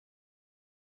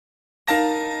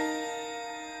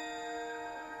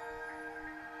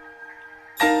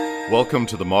Welcome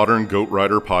to the Modern Goat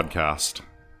Rider podcast.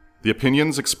 The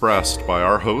opinions expressed by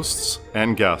our hosts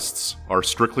and guests are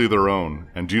strictly their own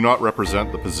and do not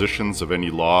represent the positions of any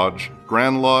lodge,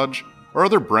 Grand Lodge, or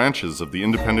other branches of the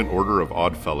Independent Order of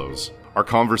Odd Fellows. Our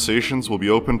conversations will be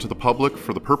open to the public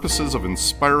for the purposes of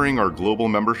inspiring our global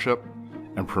membership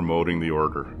and promoting the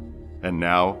order. And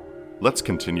now, let's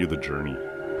continue the journey.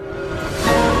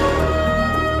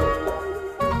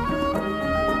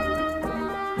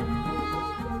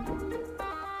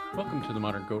 Welcome to the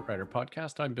Modern Goat Rider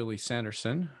podcast. I'm Billy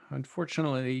Sanderson.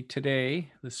 Unfortunately,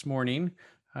 this morning,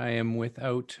 I am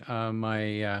without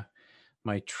my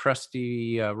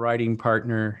trusty riding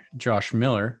partner, Josh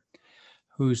Miller,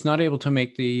 who's not able to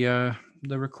make the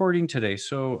recording today.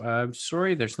 So I'm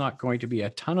sorry, there's not going to be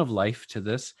a ton of life to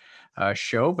this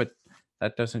show, but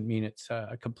that doesn't mean it's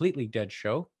a completely dead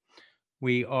show.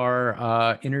 We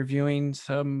are interviewing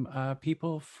some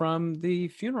people from the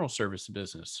funeral service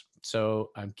business. So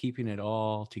I'm keeping it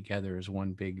all together as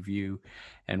one big view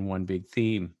and one big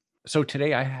theme. So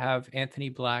today I have Anthony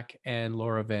Black and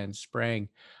Laura Van Sprang,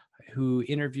 who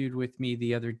interviewed with me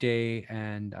the other day.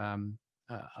 And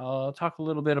I'll talk a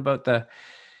little bit about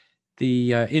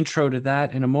the intro to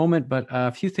that in a moment, but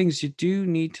a few things you do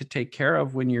need to take care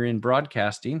of when you're in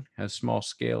broadcasting, as small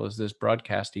scale as this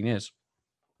broadcasting is.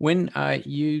 When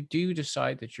you do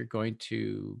decide that you're going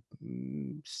to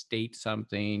state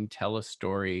something, tell a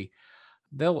story,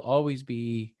 there'll always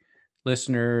be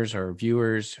listeners or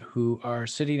viewers who are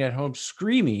sitting at home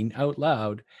screaming out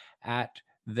loud at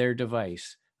their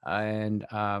device. And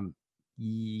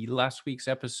last week's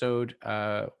episode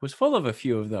was full of a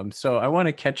few of them. So I want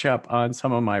to catch up on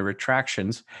some of my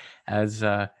retractions as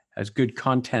good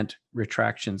content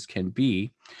retractions can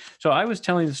be. So I was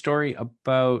telling the story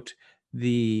about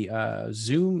the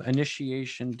Zoom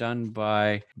initiation done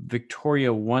by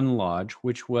Victoria One Lodge,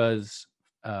 which was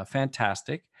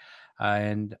fantastic.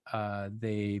 And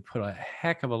they put a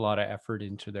heck of a lot of effort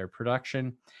into their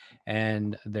production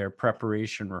and their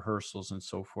preparation, rehearsals, and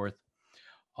so forth.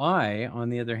 I, on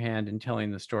the other hand, in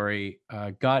telling the story,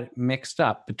 got mixed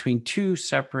up between two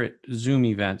separate Zoom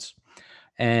events.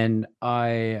 And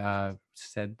I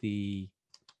said the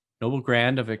Noble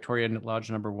Grand of Victoria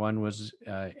Lodge number 1 was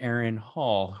Aaron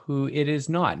Hall, who it is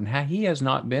not. And he has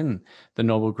not been the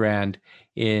Noble Grand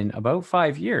in about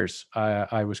 5 years.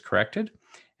 I was corrected.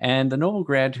 And the Noble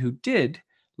Grand who did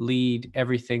lead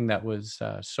everything that was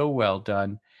so well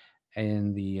done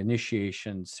in the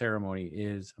initiation ceremony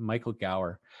is Michael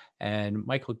Gower. And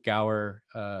Michael Gower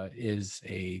is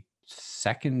a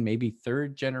second, maybe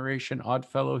third generation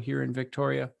Oddfellow here in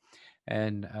Victoria.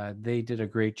 And they did a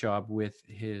great job with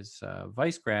his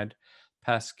vice grand,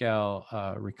 Pascal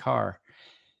Ricard.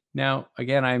 Now,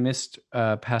 again, I missed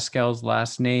Pascal's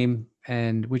last name,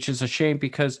 and which is a shame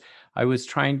because I was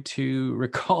trying to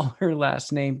recall her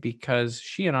last name because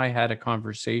she and I had a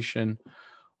conversation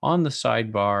on the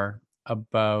sidebar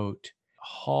about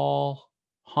hall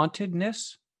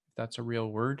hauntedness, if that's a real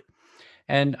word.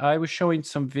 And I was showing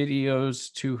some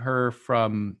videos to her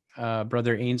from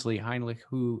Brother Ainsley Heinrich,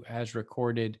 who has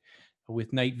recorded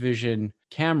with night vision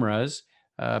cameras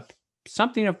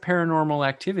something of paranormal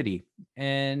activity.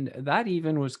 And that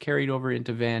even was carried over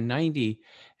into Van 90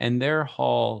 and their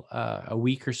hall a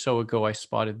week or so ago. I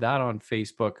spotted that on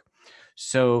Facebook.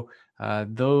 So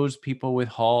those people with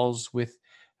halls with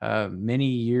many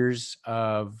years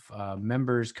of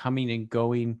members coming and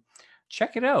going,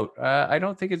 check it out. I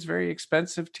don't think it's very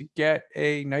expensive to get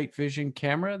a night vision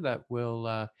camera that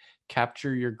will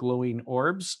capture your glowing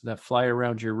orbs that fly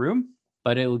around your room,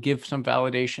 but it will give some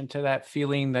validation to that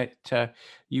feeling that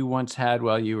you once had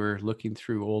while you were looking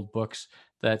through old books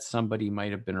that somebody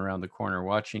might have been around the corner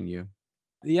watching you.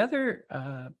 The other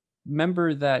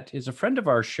member that is a friend of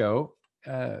our show,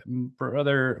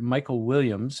 Brother Michael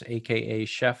Williams, aka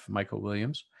Chef Michael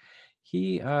Williams,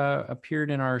 he appeared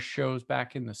in our shows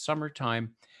back in the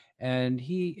summertime, and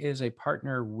he is a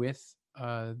partner with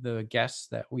the guests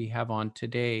that we have on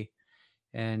today.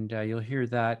 And you'll hear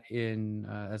that in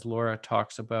as Laura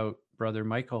talks about Brother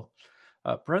Michael.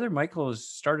 Brother Michael has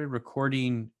started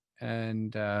recording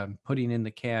and putting in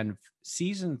the can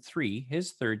season 3,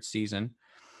 his third season,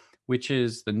 which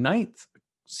is the 9th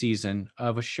season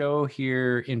of a show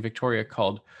here in Victoria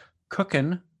called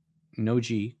Cookin', no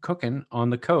G, Cookin' on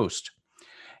the Coast.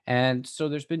 And so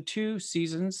there's been 2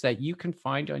 seasons that you can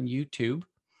find on YouTube,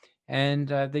 and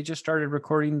they just started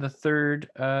recording the third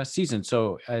season.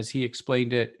 So as he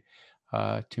explained it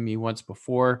to me once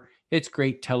before, it's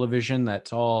great television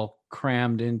that's all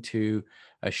crammed into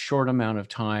a short amount of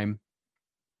time.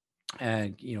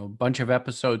 And, a bunch of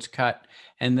episodes cut,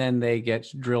 and then they get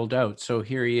drilled out. So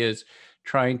here he is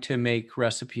trying to make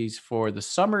recipes for the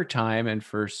summertime and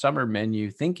for summer menu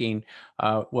thinking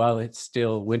while it's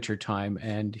still wintertime,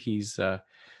 and he's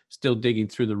still digging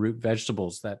through the root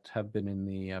vegetables that have been in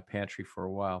the pantry for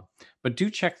a while. But do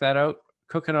check that out,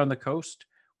 Cooking on the Coast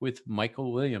with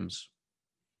Michael Williams.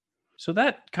 So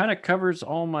that kind of covers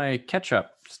all my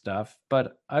catch-up stuff,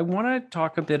 but I want to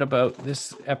talk a bit about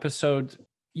this episode.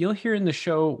 You'll hear in the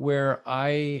show where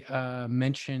I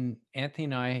mention Anthony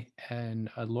and I and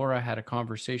Laura had a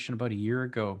conversation about a year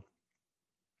ago,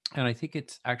 and I think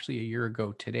it's actually a year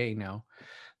ago today now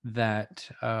that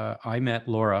I met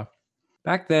Laura.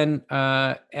 Back then,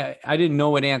 I didn't know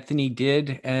what Anthony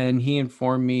did, and he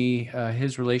informed me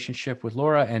his relationship with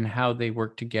Laura and how they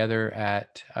worked together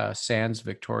at Sands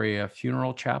Victoria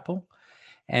Funeral Chapel.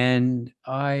 And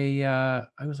I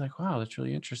was like, wow, that's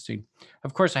really interesting.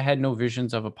 Of course, I had no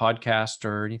visions of a podcast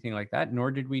or anything like that, nor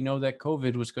did we know that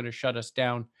COVID was going to shut us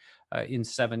down in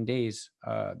 7 days,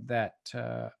 that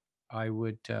I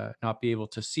would not be able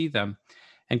to see them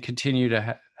and continue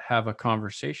to have a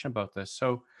conversation about this.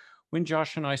 So when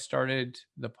Josh and I started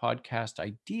the podcast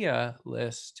idea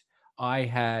list, I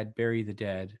had Bury the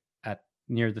Dead at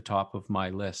near the top of my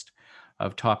list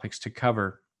of topics to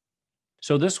cover.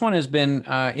 So this one has been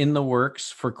in the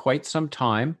works for quite some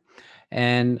time,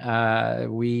 and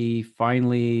we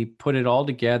finally put it all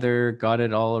together, got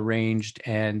it all arranged,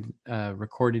 and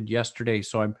recorded yesterday.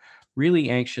 So I'm really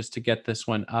anxious to get this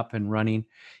one up and running.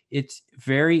 It's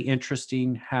very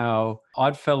interesting how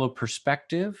Oddfellow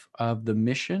perspective of the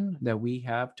mission that we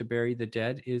have to bury the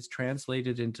dead is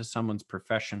translated into someone's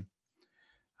profession.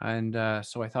 And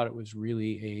so I thought it was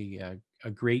really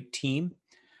a great team.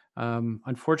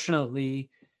 Unfortunately,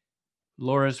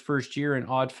 Laura's first year in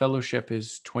Odd Fellowship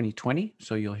is 2020,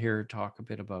 so you'll hear her talk a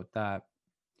bit about that.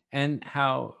 And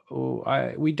how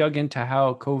we dug into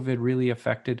how COVID really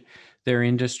affected their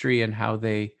industry and how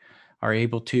they are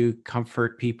able to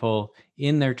comfort people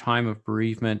in their time of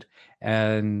bereavement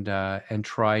and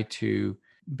try to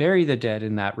bury the dead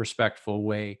in that respectful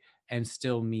way and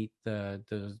still meet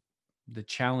the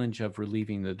challenge of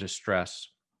relieving the distress.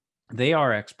 They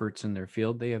are experts in their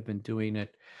field. They have been doing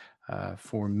it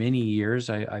for many years.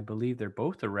 I believe they're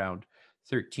both around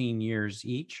 13 years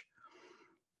each.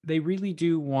 They really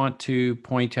do want to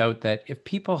point out that if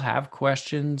people have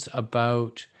questions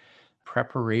about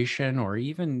preparation or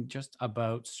even just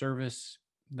about service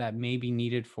that may be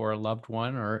needed for a loved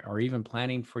one or even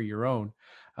planning for your own,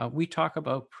 we talk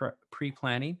about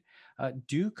pre-planning.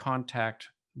 Do contact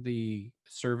the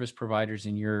service providers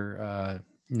in your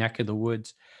neck of the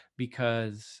woods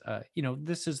because,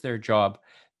 this is their job.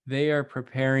 They are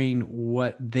preparing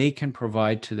what they can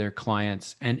provide to their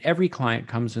clients, and every client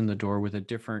comes in the door with a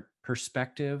different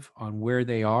perspective on where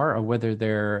they are, or whether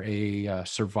they're a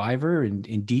survivor in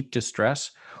deep distress,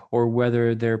 or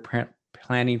whether they're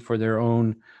planning for their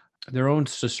own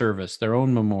service, their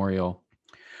own memorial.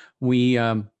 We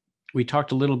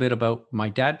talked a little bit about my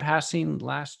dad passing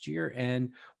last year,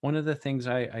 and one of the things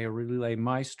I relay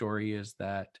my story is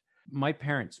that my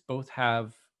parents both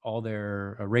have all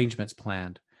their arrangements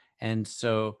planned. And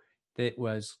so it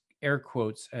was, air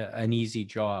quotes, an easy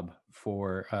job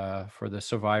for the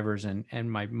survivors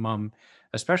and my mom,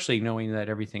 especially knowing that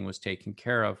everything was taken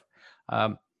care of.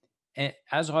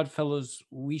 As Oddfellows,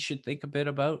 we should think a bit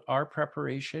about our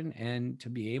preparation and to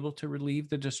be able to relieve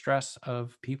the distress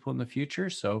of people in the future.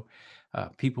 So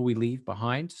people we leave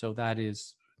behind. So that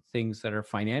is things that are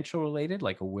financial related,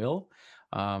 like a will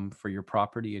for your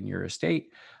property and your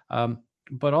estate.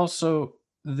 But also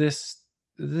this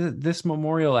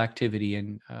memorial activity,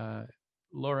 and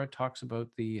Laura talks about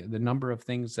the number of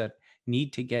things that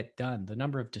need to get done, the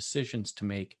number of decisions to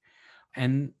make,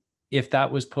 and if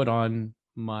that was put on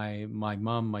my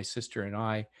mom, my sister, and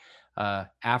I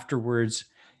afterwards,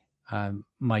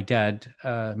 my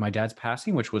dad's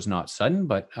passing, which was not sudden,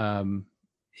 but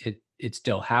it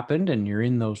still happened, and you're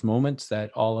in those moments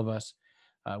that all of us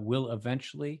will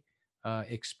eventually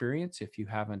experience if you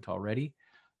haven't already.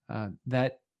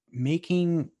 That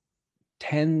making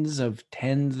tens of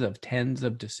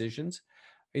decisions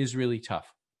is really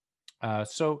tough.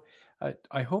 So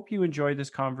I hope you enjoyed this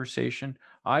conversation.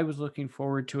 I was looking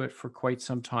forward to it for quite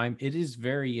some time. It is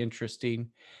very interesting.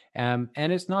 And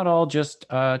it's not all just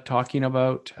talking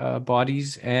about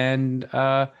bodies and,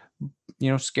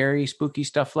 scary, spooky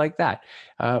stuff like that.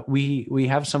 We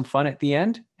have some fun at the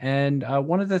end. And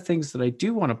one of the things that I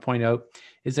do want to point out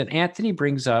is that Anthony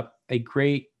brings up a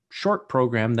great short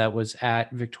program that was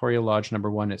at Victoria Lodge number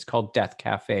 1. It's called Death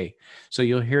Cafe. So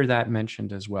you'll hear that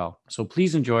mentioned as well. So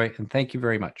please enjoy, and thank you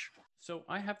very much. So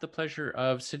I have the pleasure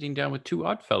of sitting down with two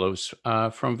Oddfellows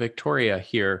from Victoria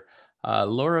here.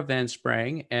 Laura Van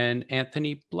Sprang and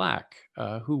Anthony Black,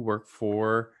 who work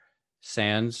for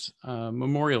Sands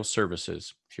Memorial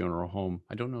Services Funeral Home.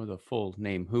 I don't know the full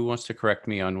name. Who wants to correct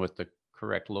me on what the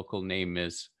correct local name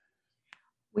is?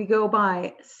 We go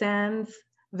by Sands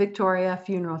Victoria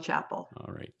Funeral Chapel.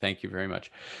 All right. Thank you very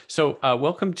much. So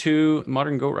welcome to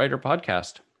Modern Goat Rider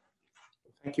podcast.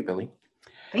 Thank you, Billy.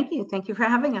 Thank you. Thank you for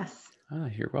having us.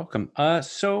 You're welcome.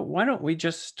 So why don't we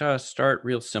just start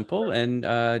real simple and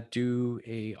do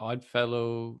a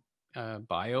Oddfellow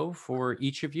bio for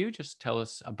each of you. Just tell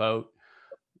us about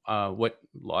what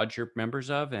lodge you're members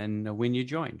of and when you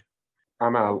joined.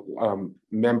 I'm a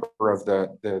member of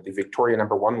the Victoria No.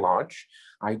 1 Lodge.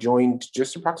 I joined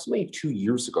just approximately 2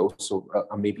 years ago, so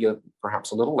maybe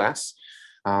perhaps a little less.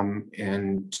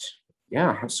 And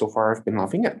yeah, so far I've been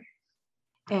loving it.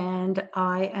 And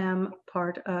I am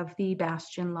part of the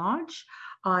Bastion Lodge.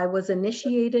 I was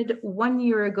initiated 1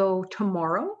 year ago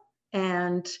tomorrow,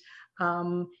 and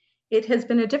it has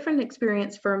been a different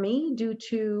experience for me due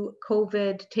to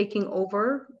COVID taking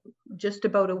over just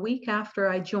about a week after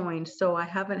I joined. So I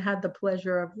haven't had the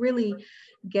pleasure of really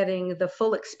getting the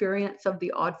full experience of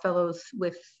the Oddfellows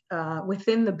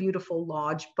within the beautiful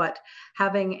lodge, but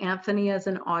having Anthony as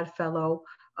an Oddfellow,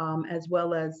 as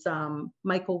well as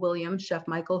Michael Williams, Chef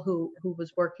Michael, who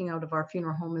was working out of our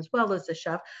funeral home as well as the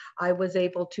chef, I was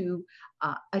able to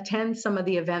attend some of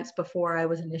the events before I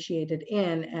was initiated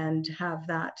in and have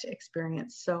that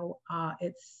experience. So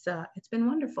it's been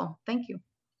wonderful. Thank you.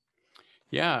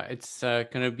 Yeah, it's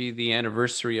going to be the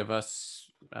anniversary of us,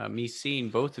 me seeing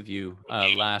both of you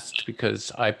last,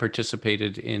 because I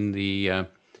participated in the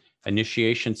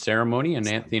initiation ceremony, and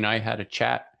Anthony and I had a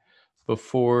chat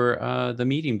before the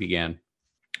meeting began.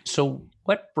 So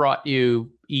what brought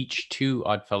you each to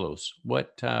Oddfellows?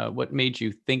 What made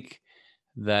you think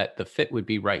that the fit would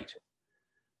be right?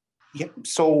 Yeah,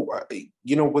 so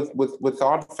with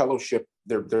Odd Fellowship,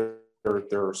 there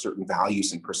are certain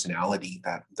values and personality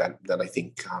that I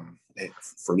think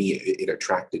for me it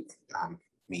attracted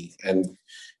me,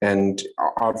 and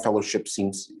Odd Fellowship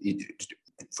seems,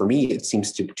 for me, it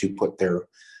seems to put their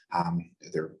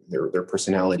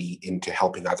personality into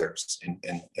helping others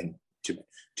and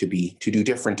to do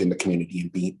different in the community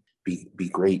and be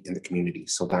great in the community.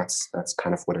 So that's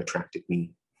kind of what attracted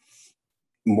me.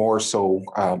 More so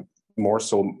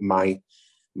my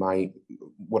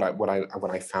what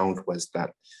I found was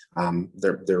that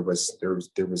there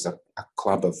was a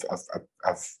club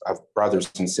of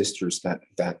brothers and sisters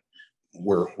that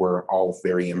were all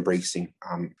very embracing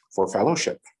for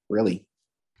fellowship, really.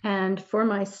 And for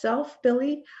myself,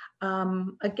 Billy,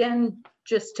 again,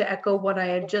 just to echo what I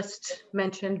had just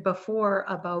mentioned before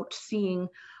about seeing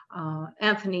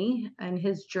Anthony and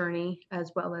his journey,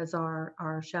 as well as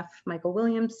our chef, Michael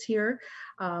Williams here,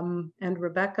 and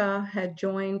Rebecca had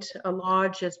joined a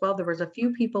lodge as well. There was a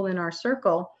few people in our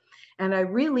circle, and I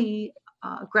really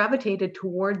gravitated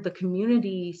toward the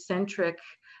community-centric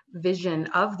vision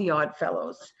of the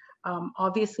Oddfellows.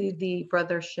 Obviously, the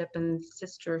brothership and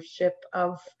sistership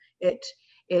of it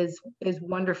is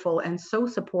wonderful and so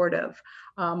supportive.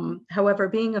 However,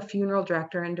 being a funeral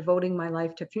director and devoting my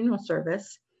life to funeral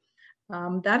service,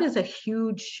 that is a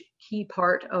huge key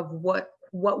part of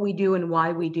what we do and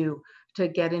why we do to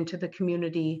get into the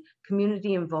community.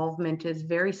 Community involvement is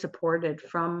very supported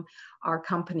from our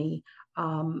company,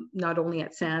 not only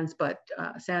at Sands, but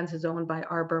Sands is owned by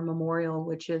Arbor Memorial,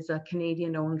 which is a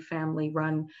Canadian-owned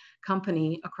family-run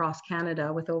company across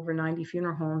Canada with over 90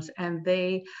 funeral homes. And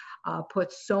they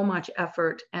put so much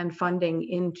effort and funding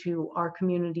into our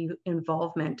community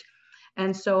involvement.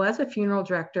 And so as a funeral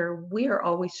director, we are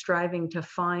always striving to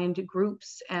find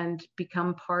groups and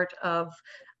become part of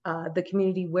the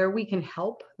community where we can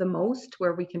help the most,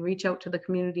 where we can reach out to the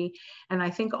community. And I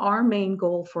think our main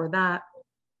goal for that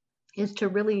is to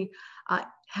really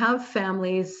have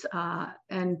families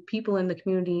and people in the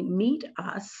community meet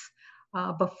us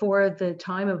before the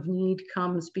time of need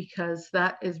comes, because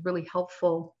that is really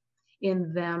helpful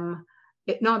in them,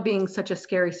 it not being such a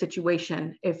scary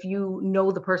situation. If you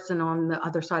know the person on the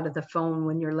other side of the phone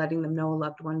when you're letting them know a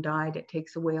loved one died, it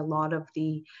takes away a lot of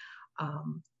the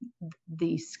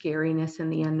scariness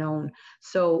and the unknown.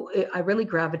 So I really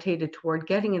gravitated toward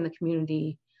getting in the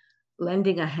community,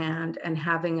 lending a hand, and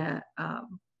having a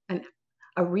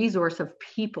resource of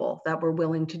people that were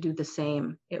willing to do the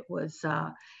same. It's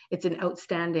an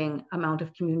outstanding amount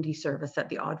of community service that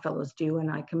the Oddfellows do,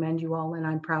 and I commend you all, and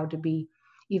I'm proud to be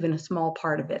even a small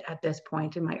part of it at this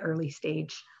point in my early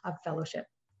stage of fellowship.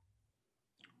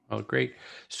 Well, great.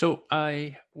 So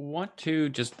I want to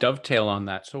just dovetail on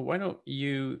that. So why don't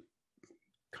you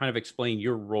kind of explain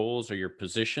your roles or your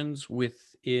positions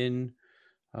within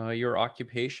your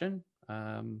occupation,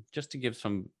 just to give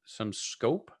some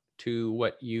scope to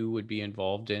what you would be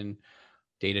involved in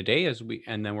day to day,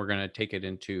 and then we're going to take it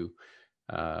into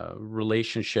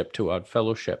relationship to Odd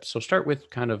Fellowship. So start with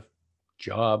kind of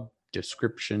job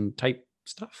description type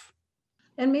stuff.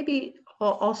 And maybe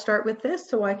I'll start with this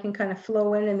so I can kind of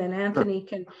flow in, and then Anthony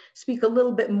can speak a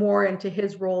little bit more into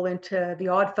his role into the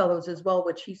Odd Fellows as well,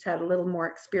 which he's had a little more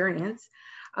experience.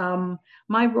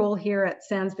 My role here at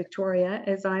Sands Victoria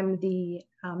is I'm the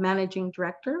managing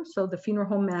director, so the funeral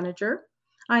home manager.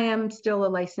 I am still a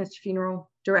licensed funeral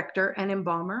director and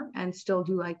embalmer, and still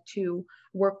do like to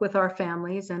work with our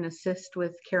families and assist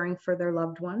with caring for their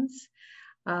loved ones.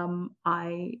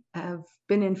 I have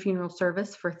been in funeral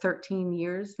service for 13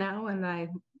 years now, and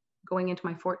I'm going into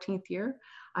my 14th year.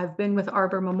 I've been with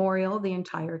Arbor Memorial the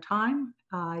entire time.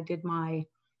 I did my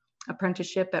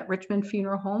apprenticeship at Richmond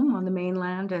Funeral Home on the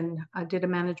mainland, and I did a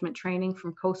management training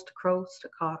from coast to coast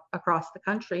across the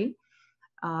country.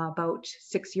 About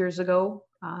 6 years ago,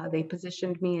 they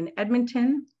positioned me in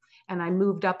Edmonton, and I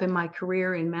moved up in my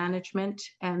career in management,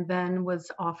 and then was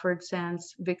offered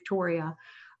Sands Victoria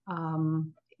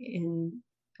in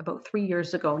about 3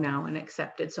 years ago now, and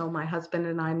accepted. So my husband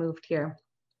and I moved here.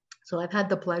 So I've had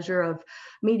the pleasure of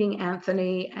meeting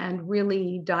Anthony and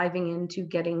really diving into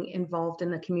getting involved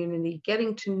in the community,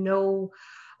 getting to know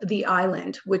the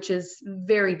island, which is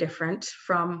very different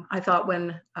from, I thought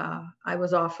when I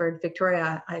was offered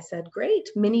Victoria, I said, great,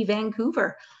 mini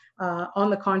Vancouver. On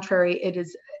the contrary, it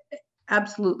is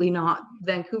absolutely not.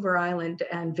 Vancouver Island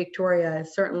and Victoria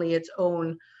is certainly its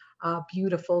own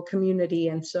beautiful community.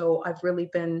 And so I've really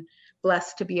been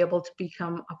blessed to be able to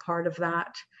become a part of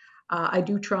that. I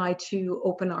do try to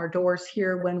open our doors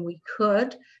here when we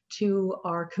could to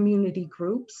our community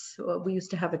groups. We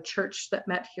used to have a church that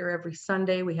met here every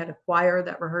Sunday. We had a choir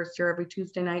that rehearsed here every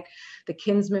Tuesday night. The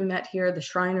Kinsmen met here, the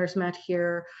Shriners met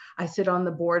here. I sit on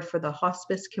the board for the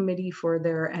hospice committee for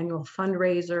their annual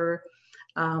fundraiser.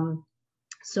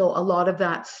 So a lot of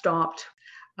that stopped.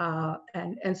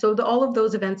 And so all of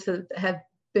those events have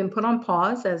been put on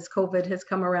pause as COVID has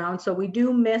come around. So we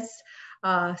do miss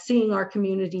seeing our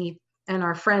community and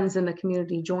our friends in the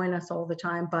community join us all the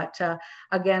time. But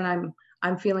again,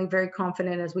 I'm feeling very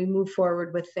confident as we move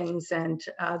forward with things and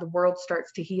the world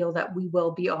starts to heal, that we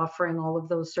will be offering all of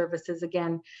those services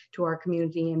again to our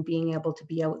community and being able to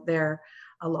be out there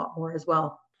a lot more as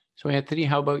well. So Anthony,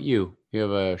 how about you? You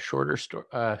have a shorter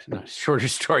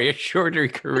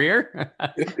career.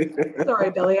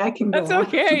 Sorry, Billy, I can go. That's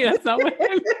okay. That's not what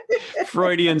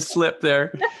Freudian slip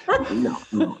there. No,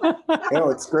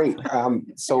 it's great.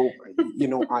 So, you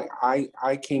know,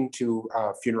 I came to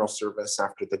funeral service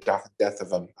after the death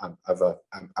of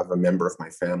a member of my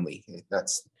family.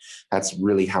 That's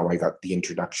really how I got the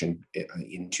introduction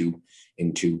into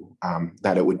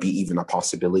that it would be even a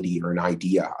possibility or an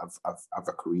idea of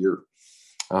a career.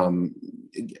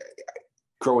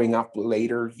 Growing up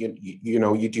later, you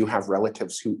know, you do have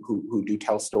relatives who do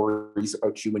tell stories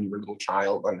about you when you were a little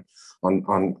child,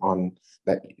 on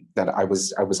that I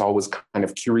was always kind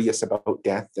of curious about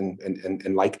death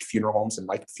and liked funeral homes and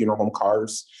liked funeral home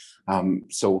cars.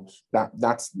 So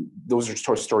those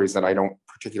are stories that I don't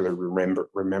particularly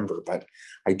remember, but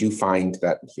I do find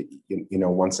that, you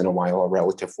know, once in a while a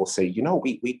relative will say, you know,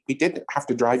 we did have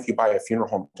to drive you by a funeral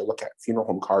home to look at funeral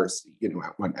home cars, you know,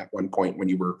 at one point when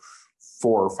you were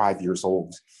 4 or 5 years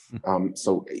old.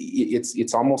 So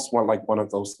it's almost like one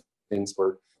of those things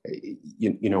where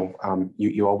you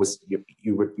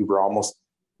were almost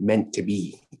meant to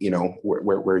be, you know,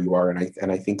 where you are,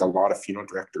 and I think a lot of funeral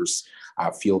directors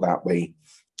feel that way.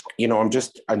 You know, I'm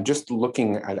just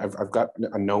looking at, I've got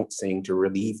a note saying to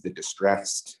relieve the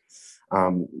distressed.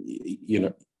 You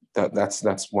know,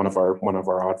 that's one of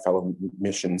our Odd Fellow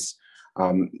missions.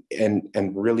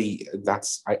 And really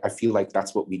I feel like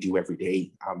that's what we do every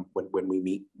day. When we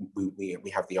meet,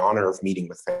 we have the honor of meeting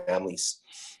with families,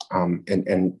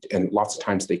 and lots of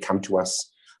times they come to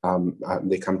us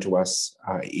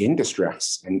in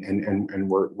distress, and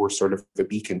we're sort of a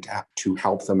beacon to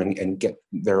help them and get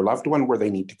their loved one where they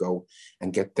need to go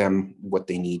and get them what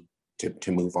they need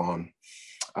to move on.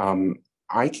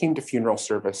 I came to funeral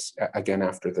service again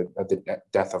after the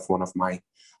death of one of my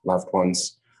loved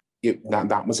ones.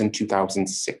 That was in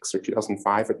 2006 or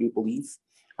 2005, I do believe.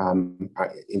 I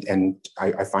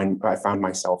found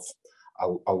myself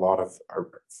a lot of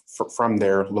from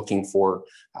there looking for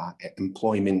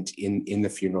employment in the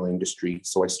funeral industry.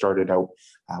 So I started out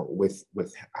with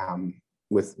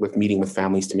meeting with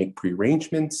families to make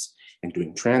pre-arrangements and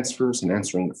doing transfers and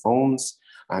answering the phones.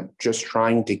 just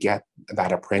trying to get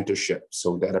that apprenticeship.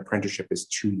 So that apprenticeship is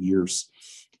 2 years.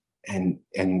 And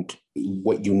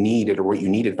what you needed, or what you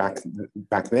needed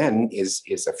back then, is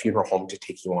a funeral home to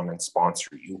take you on and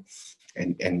sponsor you,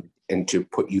 and to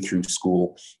put you through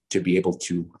school, to be able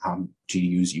to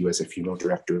use you as a funeral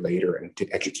director later, and to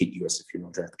educate you as a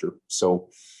funeral director. So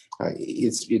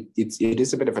it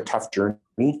is a bit of a tough journey,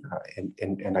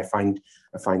 and I find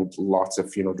lots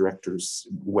of funeral directors,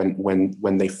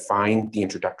 when they find the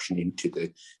introduction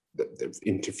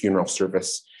into funeral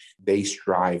service, they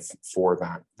strive for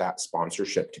that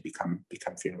sponsorship to become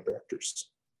funeral directors.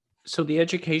 So the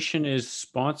education is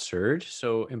sponsored,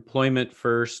 so employment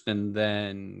first and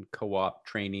then co-op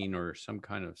training or some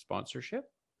kind of sponsorship?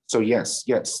 So yes,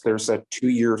 there's a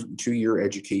two-year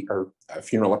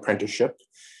funeral apprenticeship.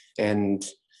 And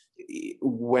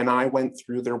when I went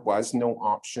through, there was no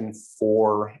option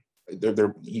for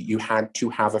you had to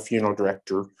have a funeral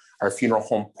director or a funeral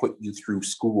home put you through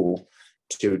school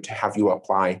to have you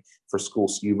apply for school.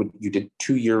 So you did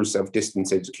 2 years of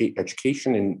distance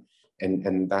education,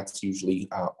 and that's usually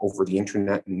over the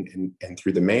internet and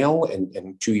through the mail,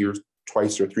 and 2 years,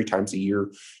 twice or three times a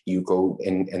year, you go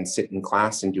and sit in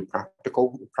class and do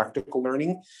practical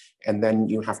learning, and then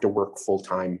you have to work full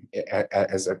time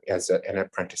as an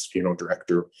apprentice funeral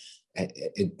director,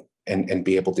 and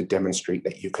be able to demonstrate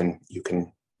that you can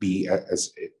be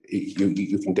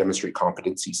you can demonstrate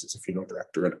competencies as a funeral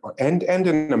director and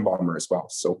an embalmer as well.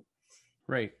 So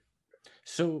right.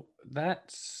 So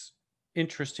that's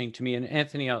interesting to me. And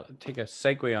Anthony, I'll take a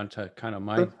segue onto kind of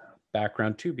my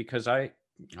background too, because I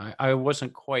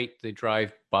wasn't quite the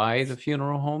drive by the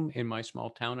funeral home in my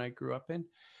small town I grew up in.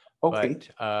 Okay. But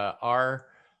our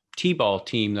T-ball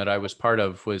team that I was part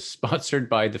of was sponsored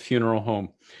by the funeral home.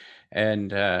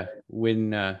 And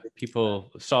when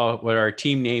people saw what our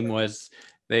team name was,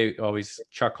 they always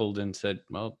chuckled and said,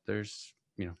 well, they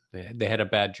had a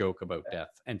bad joke about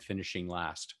death and finishing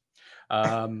last.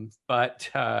 But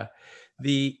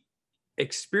the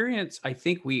experience, I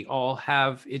think we all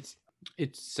have, it's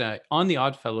on the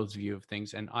Oddfellows view of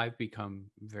things, and I've become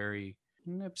very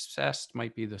obsessed,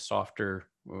 might be the softer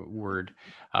word,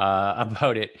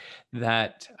 about it,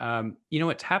 that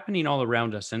it's happening all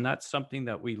around us, and that's something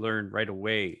that we learned right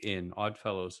away in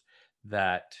Oddfellows,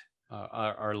 that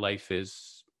our life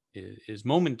is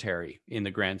momentary in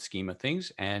the grand scheme of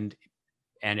things, and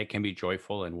it can be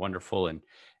joyful and wonderful,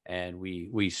 and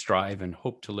we strive and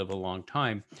hope to live a long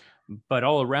time. But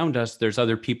all around us, there's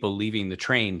other people leaving the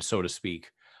train, so to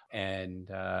speak. And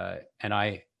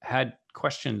I had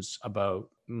questions about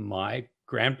my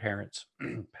grandparents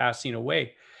passing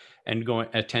away and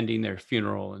attending their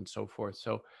funeral and so forth.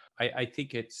 So I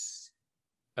think it's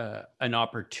an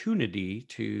opportunity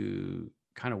to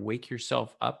kind of wake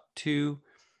yourself up to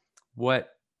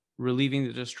what relieving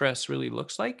the distress really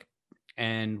looks like,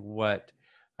 and what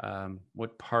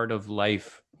part of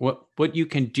life, what you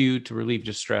can do to relieve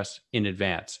distress in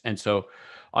advance. And so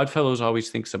Oddfellows always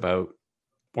thinks about,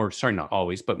 or sorry, not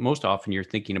always, but most often you're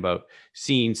thinking about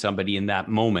seeing somebody in that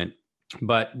moment.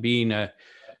 But being a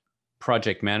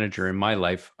project manager in my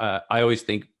life, I always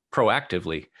think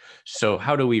proactively. So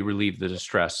how do we relieve the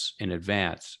distress in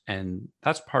advance? And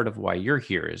that's part of why you're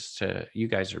here, you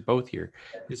guys are both here,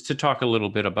 is to talk a little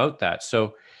bit about that.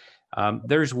 So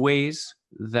there's ways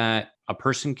that a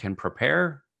person can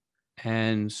prepare.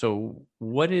 And so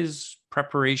what is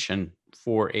preparation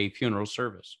for a funeral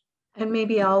service? And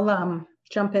maybe I'll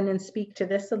jump in and speak to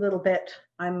this a little bit.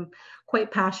 I'm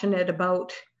quite passionate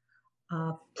about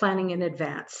planning in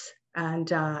advance,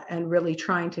 and really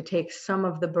trying to take some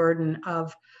of the burden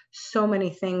of so many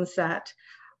things that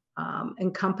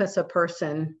encompass a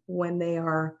person when they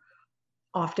are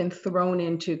often thrown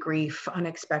into grief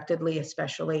unexpectedly,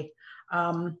 especially.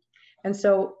 And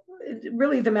so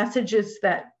really the message is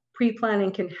that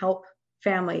pre-planning can help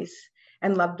families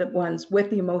and loved ones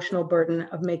with the emotional burden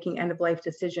of making end-of-life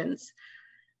decisions,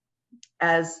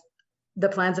 as the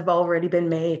plans have already been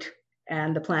made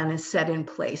and the plan is set in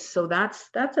place. So that's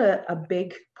a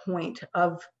big point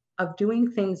of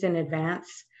doing things in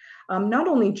advance. Not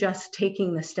only just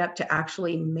taking the step to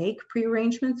actually make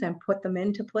pre-arrangements and put them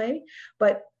into play,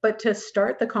 but to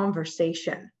start the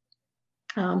conversation,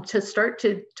 to start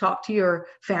to talk to your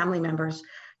family members,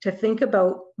 to think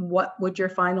about what would your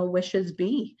final wishes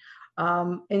be.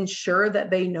 Ensure that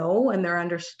they know and they're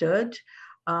understood,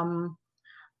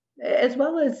 as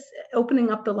well as opening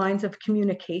up the lines of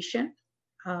communication,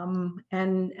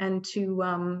 and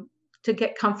to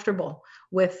get comfortable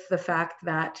with the fact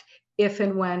that if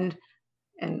and when,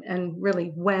 and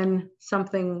really when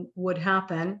something would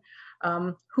happen,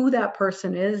 who that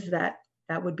person is that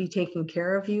that would be taking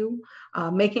care of you,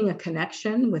 making a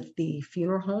connection with the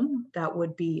funeral home that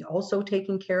would be also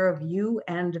taking care of you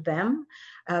and them,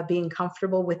 being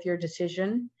comfortable with your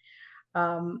decision.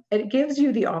 It gives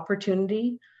you the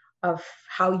opportunity of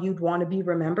how you'd want to be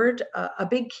remembered. A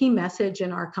big key message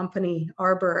in our company,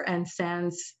 Arbor and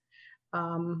SANS,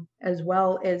 as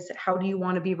well, is how do you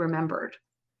want to be remembered?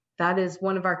 That is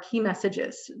one of our key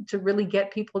messages, to really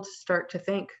get people to start to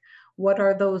think, what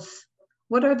are those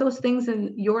things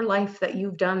in your life that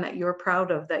you've done that you're proud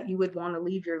of, that you would want to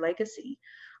leave your legacy?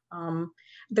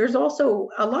 There's also,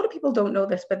 a lot of people don't know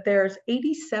this, but there's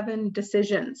 87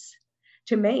 decisions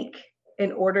to make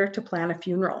in order to plan a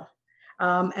funeral.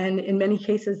 And in many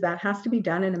cases, that has to be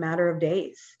done in a matter of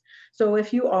days. So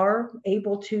if you are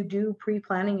able to do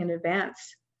pre-planning in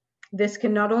advance, this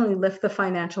can not only lift the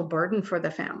financial burden for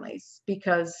the families,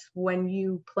 because when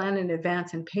you plan in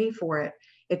advance and pay for it,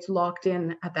 it's locked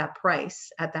in at that price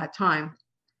at that time.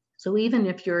 So even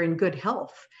if you're in good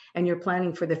health and you're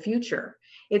planning for the future,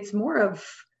 it's more of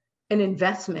an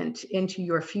investment into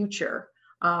your future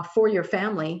for your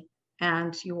family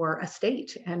and your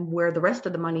estate, and where the rest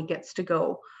of the money gets to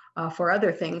go for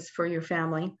other things for your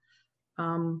family.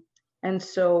 And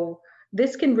so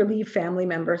this can relieve family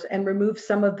members and remove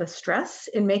some of the stress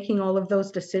in making all of those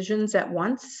decisions at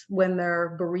once when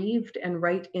they're bereaved and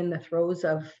right in the throes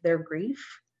of their grief.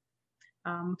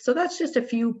 So that's just a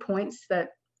few points that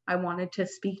I wanted to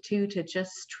speak to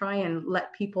just try and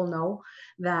let people know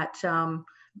that,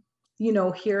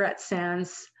 here at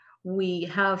SANS, we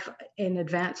have an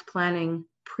advanced planning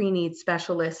pre-need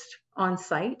specialist on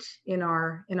site in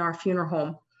our funeral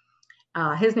home.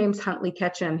 His name's Huntley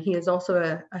Ketchen. He is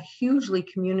also a hugely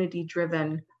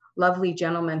community-driven, lovely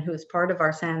gentleman who is part of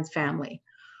our SANS family.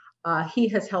 He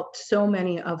has helped so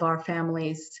many of our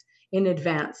families in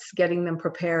advance, getting them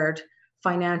prepared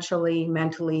financially,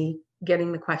 mentally,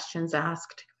 getting the questions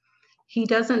asked. He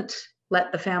doesn't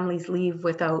let the families leave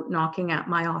without knocking at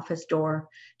my office door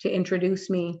to introduce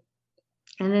me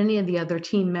and any of the other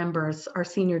team members, our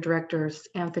senior directors,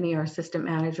 Anthony, our assistant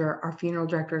manager, our funeral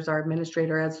directors, our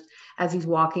administrator, as he's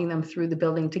walking them through the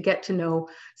building, to get to know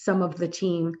some of the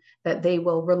team that they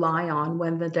will rely on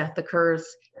when the death occurs.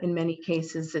 In many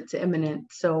cases, it's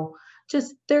imminent. So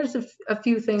just there's a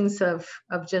few things of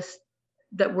just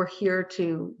that we're here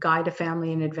to guide a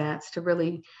family in advance to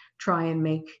really try and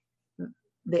make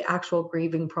the actual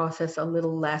grieving process a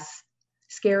little less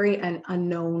scary and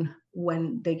unknown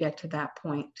when they get to that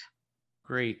point.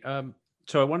 Great.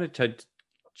 So I wanted to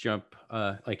jump,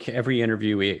 like every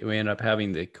interview, we end up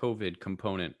having the COVID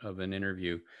component of an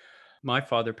interview. My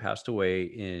father passed away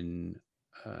in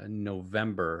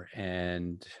November,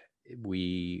 and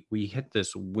we hit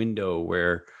this window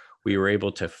where we were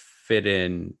able to fit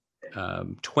in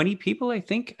 20 people, I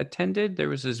think, attended. There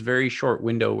was this very short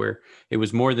window where it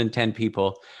was more than 10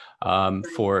 people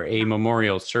for a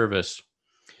memorial service.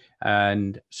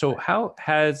 And so how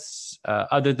has,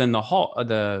 other than the hall,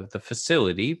 the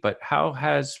facility, but how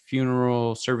has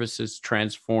funeral services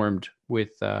transformed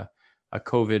with a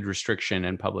COVID restriction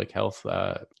and public health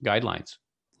guidelines?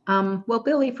 Well,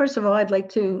 Billy, first of all, I'd like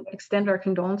to extend our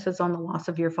condolences on the loss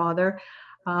of your father.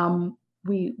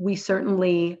 We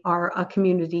certainly are a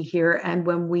community here, and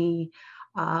when we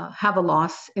have a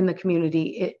loss in the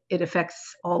community, it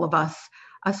affects all of us,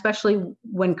 especially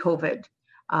when COVID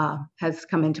has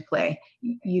come into play.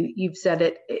 You've said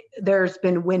it, there's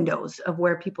been windows of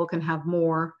where people can have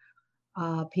more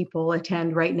people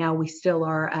attend. Right now, we still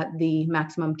are at the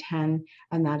maximum 10,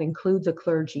 and that includes a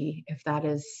clergy, if that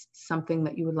is something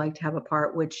that you would like to have a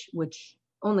part, which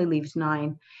only leaves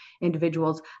 9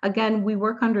 individuals. Again, we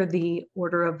work under the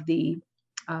order of the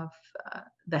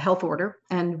health order,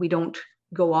 and we don't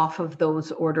go off of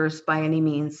those orders by any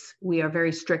means. We are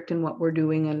very strict in what we're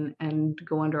doing and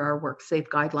go under our work safe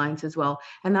guidelines as well.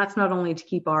 And that's not only to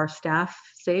keep our staff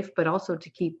safe, but also to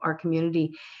keep our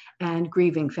community and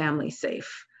grieving families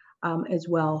safe as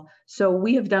well. So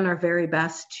we have done our very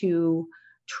best to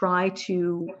try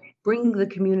to bring the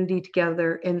community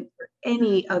together in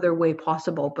any other way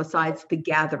possible besides the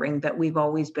gathering that we've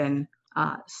always been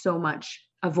so much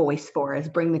a voice for, is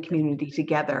bring the community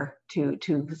together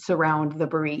to surround the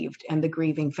bereaved and the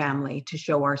grieving family to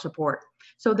show our support.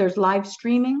 So there's live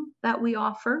streaming that we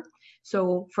offer.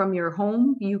 So from your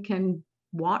home, you can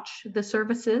watch the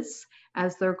services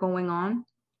as they're going on.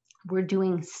 We're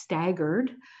doing staggered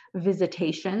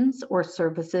visitations or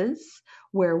services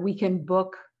where we can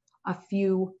book a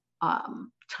few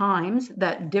times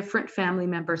that different family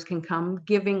members can come,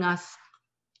 giving us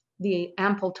the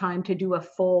ample time to do a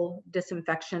full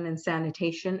disinfection and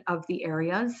sanitation of the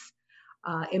areas.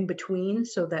 in between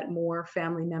so that more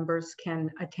family members can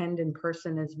attend in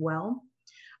person as well.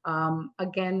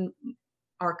 Again,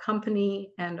 our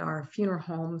company and our funeral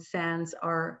home, SANS,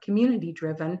 are community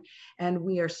driven, and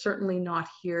we are certainly not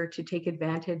here to take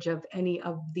advantage of any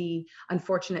of the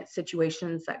unfortunate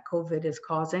situations that COVID is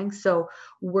causing. So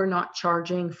we're not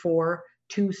charging for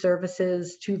 2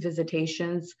 services, 2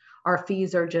 visitations. Our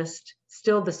fees are just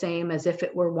still the same as if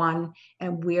it were 1,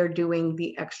 and we are doing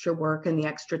the extra work and the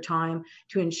extra time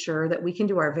to ensure that we can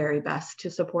do our very best to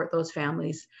support those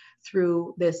families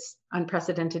through this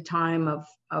unprecedented time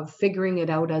of figuring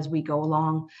it out as we go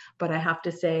along. But I have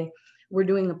to say, we're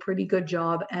doing a pretty good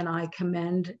job, and I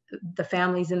commend the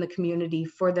families in the community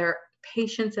for their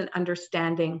patience and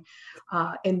understanding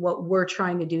in what we're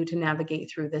trying to do to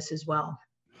navigate through this as well.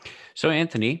 So,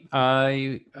 Anthony,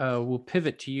 I will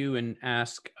pivot to you and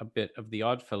ask a bit of the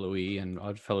Oddfellow-y and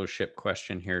Oddfellowship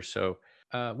question here. So,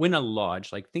 when a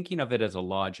lodge, like thinking of it as a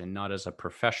lodge and not as a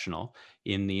professional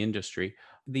in the industry,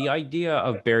 the idea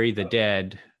of bury the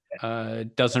dead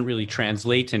doesn't really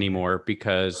translate anymore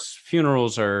because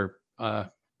funerals are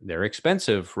they're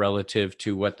expensive relative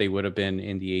to what they would have been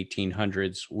in the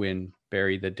 1800s when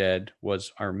bury the dead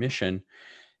was our mission,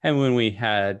 and when we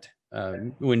had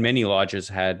when many lodges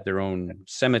had their own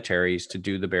cemeteries to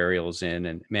do the burials in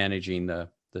and managing the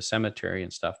cemetery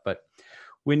and stuff. But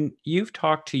when you've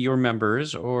talked to your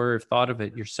members or thought of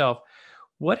it yourself,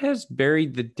 what has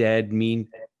buried the dead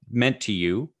meant to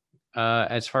you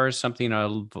as far as something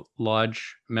a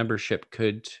lodge membership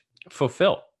could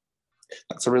fulfill?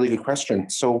 That's a really good question.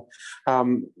 So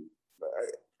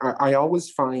I always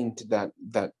find that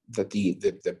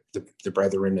the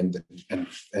brethren and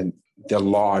the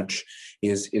lodge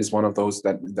is one of those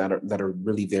that are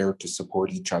really there to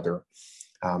support each other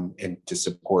and to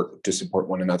support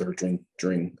one another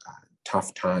during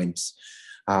tough times.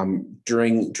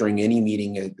 During any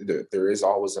meeting, there is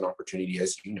always an opportunity,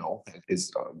 as you know,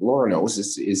 as Laura knows,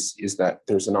 is that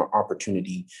there's an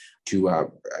opportunity to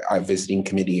a visiting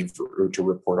committee to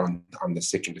report on the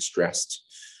sick and distressed.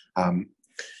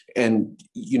 And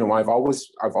I've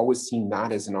always seen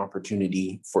that as an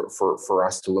opportunity for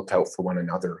us to look out for one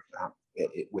another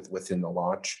within the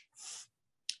lodge.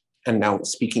 And now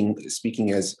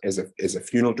speaking as a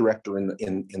funeral director in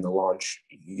the lodge,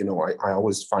 I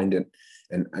always find it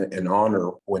an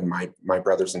honor when my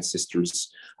brothers and sisters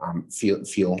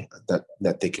feel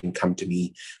that they can come to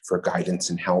me for guidance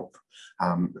and help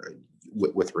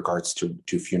with regards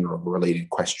to funeral related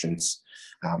questions.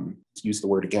 Use the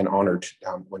word again, honored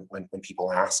when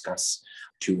people ask us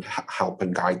to help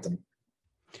and guide them.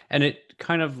 And it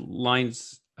kind of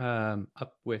lines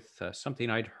up with something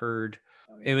I'd heard.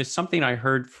 It was something I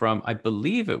heard from, I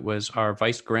believe it was our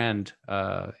vice grand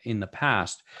in the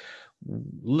past,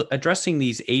 addressing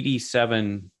these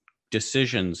 87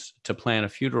 decisions to plan a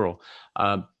funeral.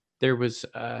 There was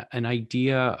an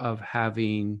idea of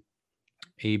having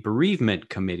a bereavement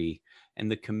committee, and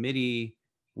the committee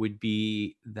would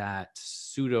be that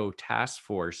pseudo task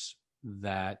force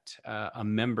that a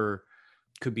member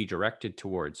could be directed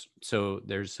towards. So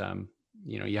there's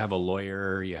you have a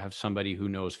lawyer, you have somebody who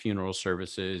knows funeral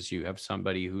services, you have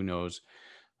somebody who knows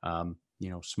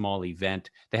small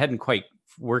event. They hadn't quite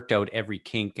worked out every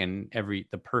kink and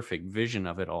the perfect vision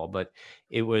of it all, but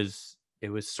it was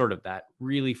sort of that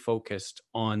really focused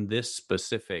on this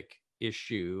specific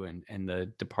issue and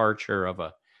the departure of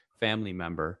a family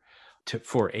member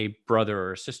for a brother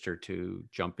or a sister to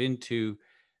jump into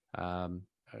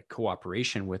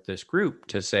cooperation with this group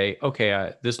to say,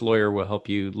 okay, this lawyer will help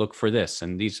you look for this,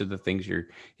 and these are the things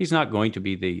he's not going to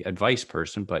be the advice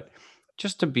person, but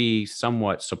just to be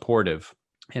somewhat supportive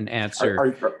and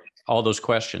answer all those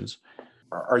questions.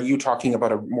 Are you talking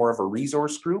about more of a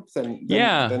resource group than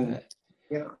Yeah,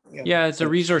 it's a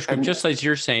resource group. Just as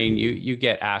you're saying, you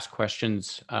get asked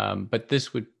questions, but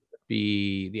this would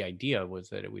be, the idea was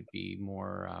that it would be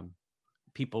more,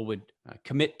 people would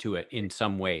commit to it in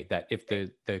some way, that if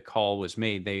the call was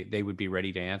made, they would be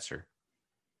ready to answer.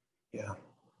 Yeah.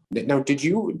 Now, did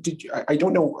you, I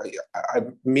don't know,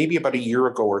 maybe about a year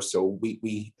ago or so,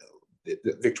 the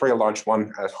Victoria Lodge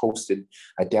One hosted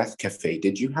a death cafe.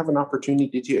 Did you have an opportunity?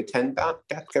 Did you attend that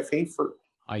death cafe for?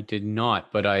 I did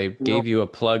not, but I gave you a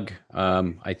plug.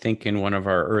 I think in one of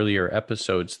our earlier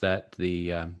episodes that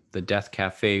the Death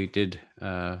Cafe did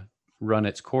run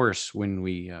its course when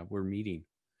we were meeting.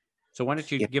 So why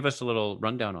don't you give us a little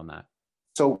rundown on that?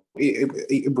 So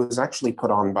it was actually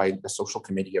put on by the social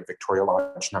committee of Victoria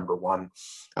Lodge Number 1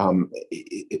 on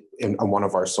one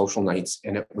of our social nights.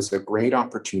 And it was a great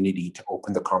opportunity to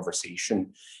open the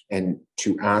conversation and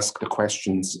to ask the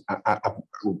questions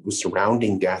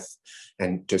surrounding death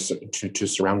and to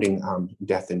surrounding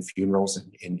death and funerals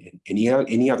and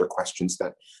any other questions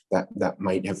that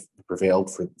might have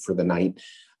prevailed for the night.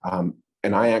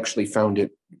 And I actually found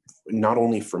it, not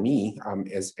only for me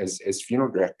as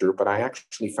funeral director, but I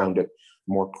actually found it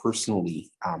more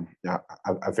personally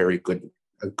a very good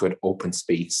open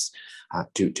space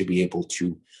to be able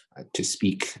to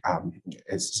speak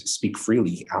speak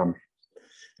freely.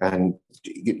 And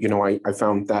I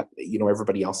found that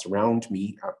everybody else around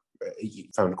me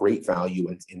found great value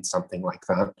in something like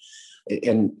that,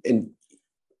 and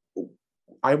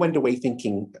I went away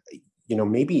thinking,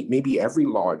 maybe every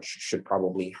lodge should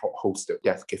probably host a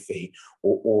death cafe,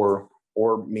 or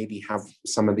maybe have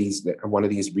one of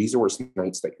these resource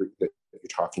nights that you're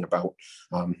talking about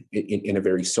in a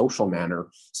very social manner,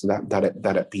 so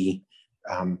that it be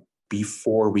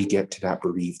before we get to that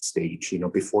bereaved stage.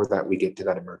 Before that we get to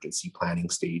that emergency planning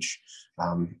stage.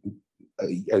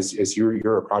 As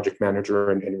you're a project manager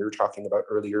and you were talking about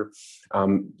earlier,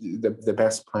 the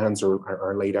best plans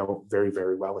are laid out very,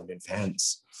 very well in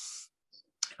advance.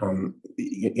 And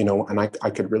I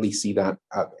could really see that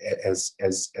as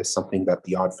something that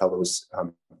the Odd Fellows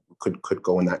could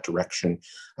go in that direction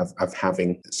of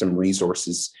having some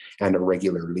resources and a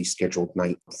regularly scheduled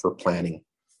night for planning.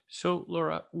 So,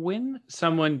 Laura, when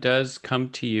someone does come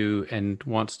to you and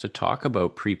wants to talk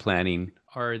about pre-planning,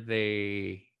 are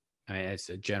they, it's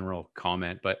a general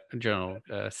comment, but a general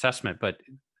assessment, but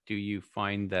do you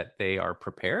find that they are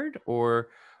prepared, or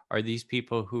are these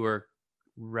people who are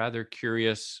rather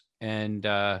curious? And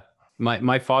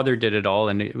my father did it all,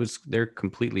 and they're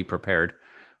completely prepared.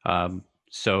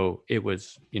 So it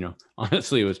was,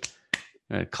 honestly, it was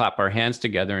clap our hands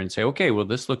together and say, okay, well,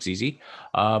 this looks easy.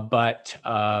 But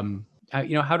how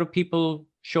do people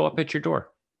show up at your door?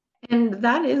 And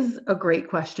that is a great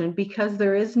question, because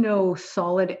there is no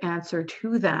solid answer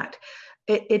to that.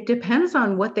 It depends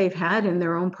on what they've had in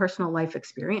their own personal life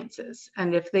experiences,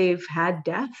 and if they've had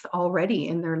death already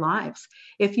in their lives.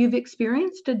 If you've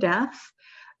experienced a death,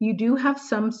 you do have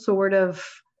some sort of,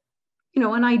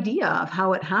 an idea of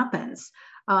how it happens.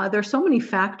 There's so many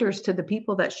factors to the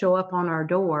people that show up on our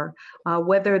door,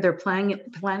 whether they're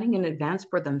planning in advance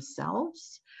for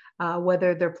themselves,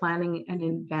 whether they're planning in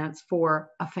advance for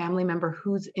a family member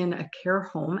who's in a care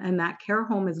home, and that care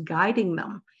home is guiding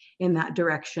them in that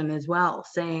direction as well,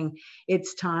 saying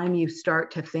it's time you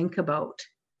start to think about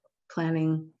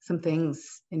planning some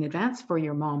things in advance for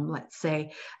your mom, let's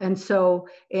say. And so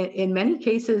in many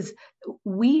cases,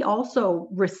 we also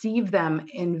receive them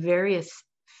in various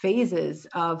phases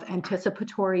of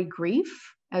anticipatory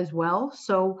grief as well.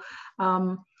 So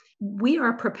we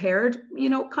are prepared,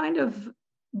 kind of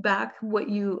back what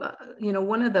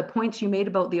one of the points you made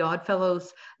about the Odd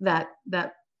Fellows that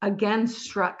again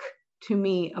struck to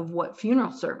me of what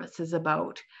funeral service is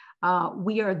about.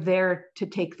 We are there to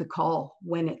take the call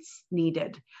when it's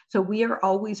needed. So we are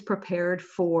always prepared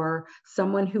for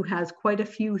someone who has quite a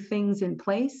few things in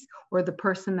place, or the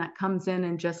person that comes in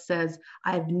and just says,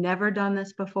 I've never done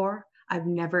this before. I've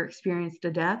never experienced a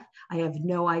death. I have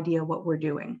no idea what we're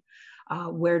doing,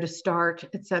 where to start,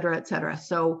 et cetera, et cetera.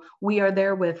 So we are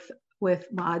there with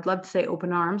I'd love to say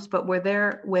open arms, but we're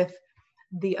there with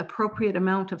the appropriate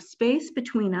amount of space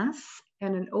between us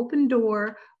and an open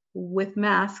door with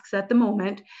masks at the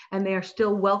moment, and they are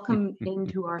still welcome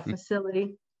into our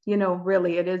facility.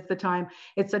 Really, it is the time.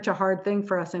 It's such a hard thing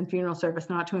for us in funeral service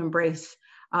not to embrace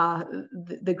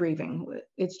the grieving.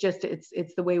 It's just,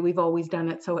 it's the way we've always done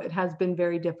it. So it has been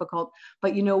very difficult,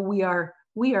 but we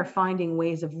are finding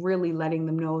ways of really letting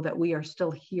them know that we are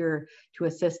still here to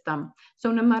assist them.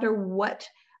 So no matter what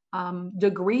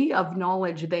degree of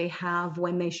knowledge they have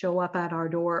when they show up at our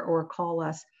door or call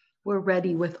us, we're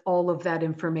ready with all of that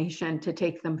information to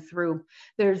take them through.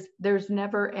 There's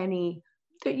never any,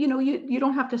 you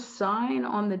don't have to sign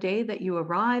on the day that you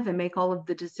arrive and make all of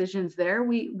the decisions there.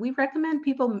 We recommend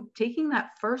people taking that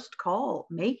first call,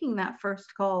 making that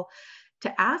first call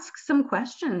to ask some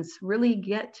questions, really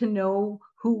get to know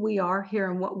who we are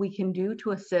here and what we can do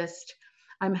to assist.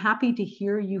 I'm happy to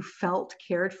hear you felt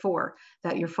cared for,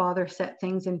 that your father set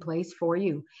things in place for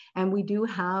you. And we do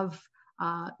have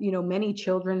many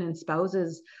children and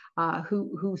spouses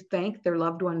who thank their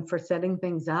loved one for setting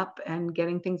things up and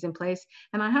getting things in place.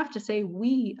 And I have to say,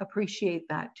 we appreciate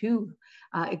that too.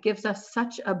 It gives us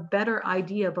such a better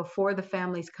idea before the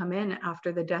families come in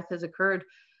after the death has occurred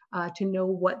to know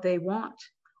what they want,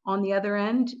 On the other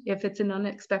end, if it's an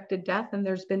unexpected death and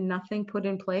there's been nothing put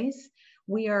in place,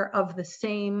 we are of the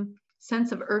same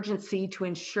sense of urgency to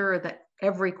ensure that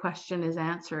every question is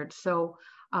answered. So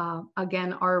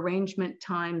again, our arrangement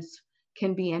times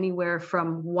can be anywhere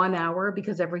from 1 hour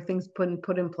because everything's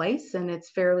put in place and it's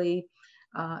fairly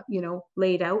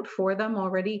laid out for them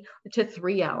already, to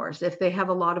 3 hours if they have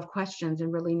a lot of questions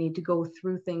and really need to go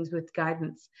through things with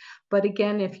guidance. But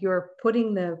again, if you're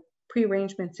putting the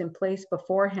pre-arrangements in place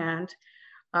beforehand,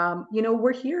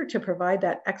 we're here to provide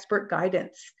that expert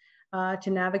guidance to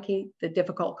navigate the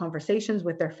difficult conversations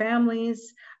with their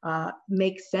families,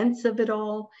 make sense of it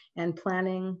all, and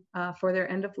planning for their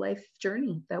end of life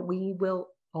journey that we will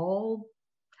all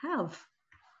have.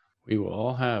 We will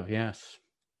all have, yes.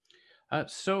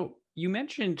 So you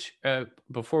mentioned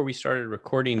before we started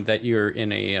recording that you're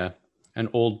in an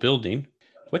old building.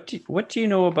 What do you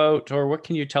know about, or what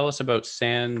can you tell us about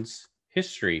Sands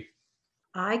history?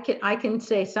 I can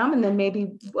say some, and then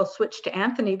maybe we'll switch to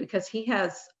Anthony because he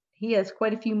has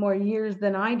quite a few more years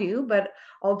than I do. But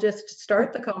I'll just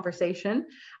start the conversation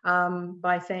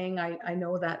by saying I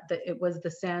know that it was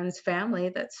the Sands family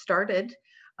that started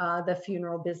the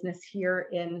funeral business here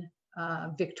in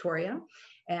Victoria,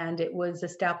 and it was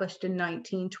established in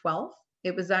 1912.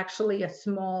 It was actually a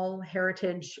small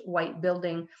heritage white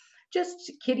building,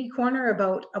 just kitty corner,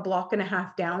 about a block and a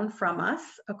half down from us,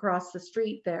 across the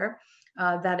street there,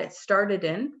 that it started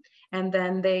in. And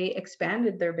then they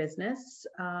expanded their business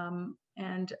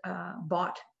and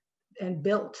bought and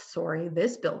built,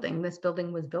 this building. This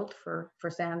building was built for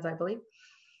Sands, I believe,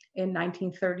 in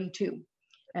 1932.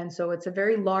 And so it's a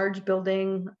very large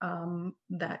building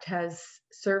that has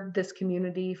served this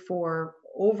community for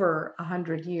over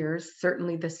 100 years,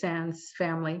 certainly the Sands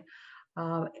family.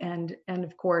 And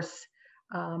of course,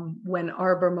 when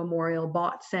Arbor Memorial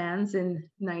bought Sands in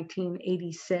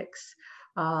 1986,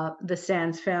 the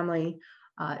Sands family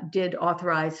did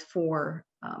authorize for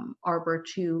Arbor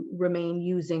to remain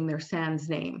using their Sands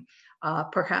name,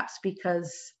 perhaps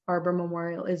because Arbor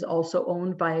Memorial is also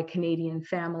owned by a Canadian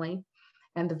family,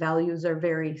 and the values are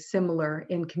very similar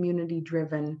in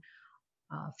community-driven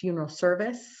funeral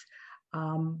service.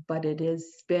 But it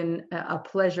has been a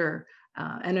pleasure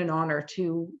and an honor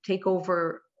to take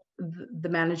over the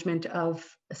management of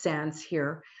Sands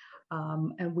here.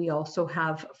 And we also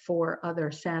have 4 other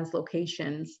Sands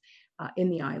locations on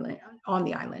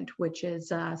the island, which is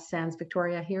Sands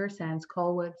Victoria here, Sands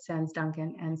Colwood, Sands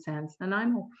Duncan, and Sands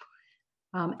Nanaimo.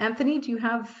 Anthony, do you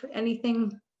have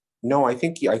anything? No, I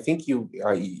think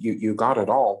you got it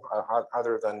all.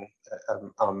 Other than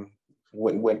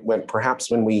when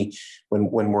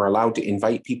we're allowed to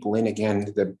invite people in again,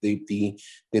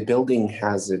 the building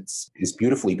is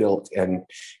beautifully built, and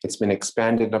it's been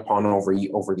expanded upon over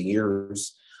the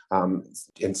years,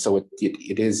 and so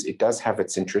it does have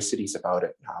its centricities about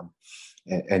it,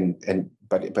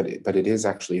 but it is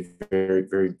actually a very,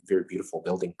 very, very beautiful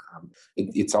building.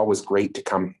 It's always great to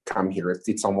come here.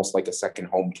 It's almost like a second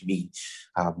home to me.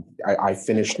 I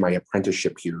finished my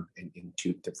apprenticeship here in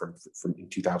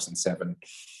 2007,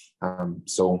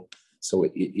 so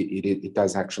it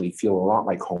does actually feel a lot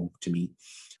like home to me.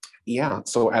 Yeah.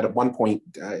 So at one point,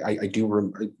 I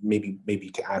do maybe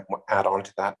to add on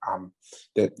to that,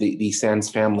 that the Sands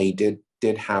family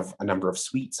did have a number of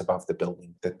suites above the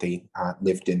building that they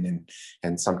lived in,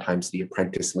 and sometimes the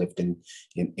apprentice lived in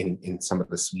some of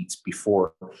the suites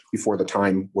before the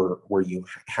time where you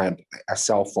had a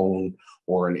cell phone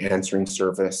or an answering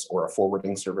service or a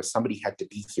forwarding service. Somebody had to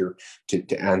be here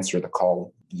to answer the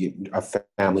call of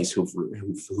families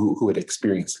who had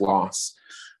experienced loss.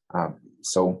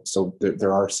 So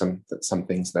there are some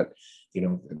things that,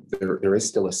 there is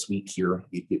still a suite here.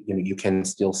 You can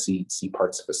still see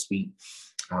parts of a suite,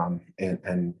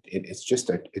 and it's just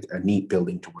a neat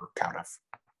building to work out of.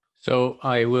 So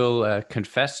I will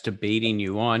confess to baiting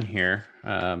you on here,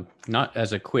 not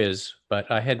as a quiz, but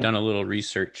I had done a little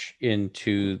research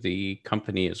into the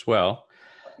company as well.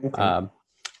 Okay.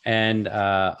 And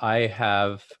I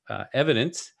have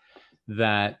evidence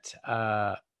that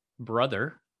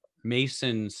brother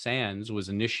Mason Sands was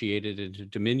initiated into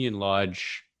Dominion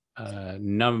Lodge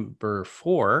number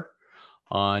 4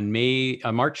 on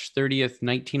March 30th,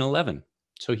 1911.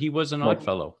 So he was an odd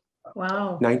fellow.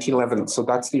 Wow. 1911. So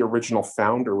that's the original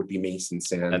founder would be Mason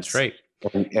Sands. That's right.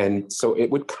 And so it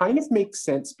would kind of make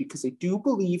sense because I do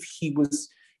believe he was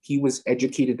he was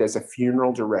educated as a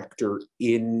funeral director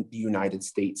in the United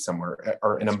States somewhere,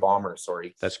 or an embalmer,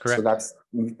 sorry. That's correct. So that's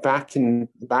back in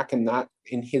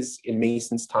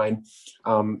Mason's time.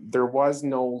 There was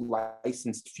no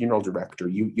licensed funeral director.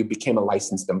 You became a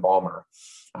licensed embalmer,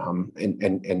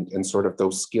 and sort of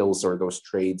those skills or those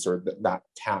trades or that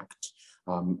tact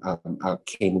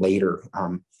came later.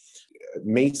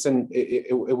 Mason,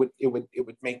 it would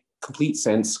make complete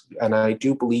sense, and I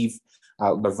do believe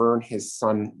Laverne, his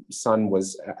son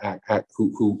was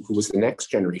who was the next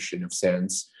generation of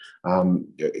Sands,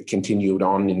 continued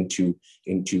on into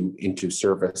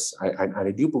service.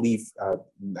 I do believe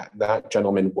that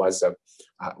gentleman was a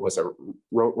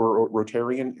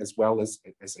Rotarian, as well as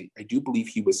I do believe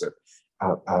he was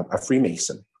a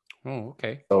Freemason. Oh,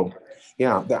 okay. So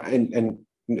yeah,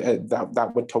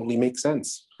 that would totally make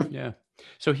sense. Yeah.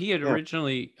 So he had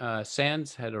originally,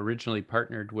 Sands had originally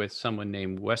partnered with someone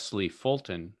named Wesley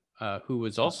Fulton, who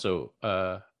was also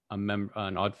an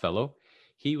Odd Fellow.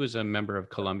 He was a member of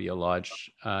Columbia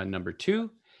Lodge number 2.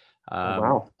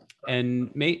 Wow. And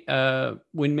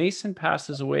when Mason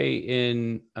passes away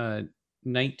in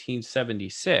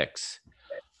 1976,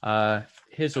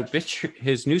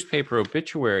 his newspaper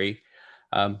obituary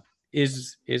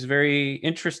is very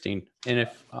interesting. And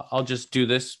if I'll just do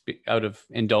this out of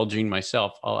indulging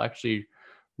myself, I'll actually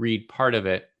read part of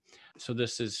it. So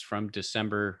this is from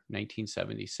December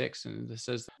 1976, and this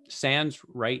says, Sands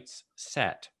rites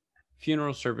set.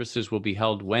 Funeral services will be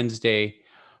held Wednesday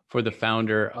for the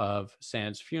founder of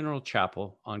Sands Funeral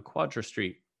Chapel on Quadra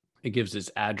Street. It gives his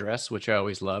address, which I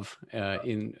always love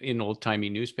in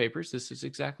old-timey newspapers. This is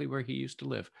exactly where he used to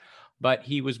live. But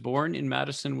he was born in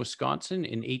Madison, Wisconsin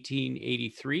in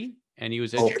 1883, and he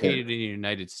was educated in the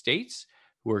United States,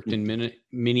 worked in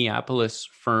Minneapolis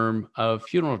firm of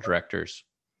funeral directors.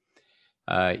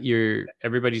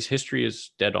 Everybody's history is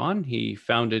dead on. He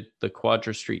founded the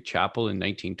Quadra Street Chapel in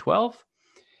 1912,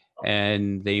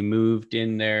 and they moved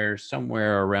in there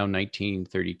somewhere around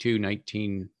 1932,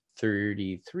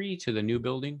 1933 to the new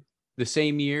building. The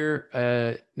same year,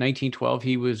 1912,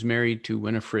 he was married to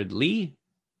Winifred Lee.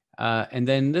 And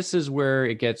then this is where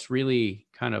it gets really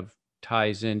kind of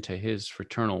ties into his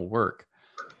fraternal work.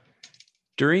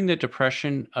 During the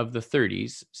Depression of the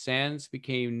 30s, Sands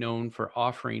became known for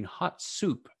offering hot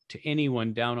soup to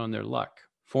anyone down on their luck.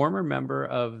 Former member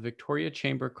of Victoria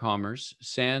Chamber of Commerce,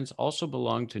 Sands also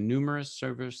belonged to numerous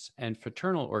service and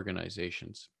fraternal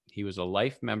organizations. He was a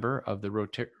life member of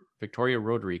the Victoria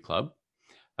Rotary Club,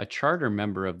 a charter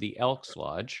member of the Elks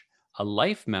Lodge, a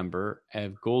life member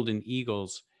of Golden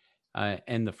Eagles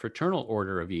and the Fraternal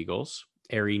Order of Eagles,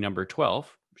 Airy number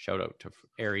 12, shout out to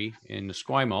Airy in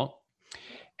Esquimalt,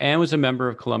 and was a member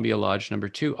of Columbia Lodge number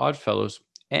 2, Odd Fellows,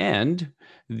 and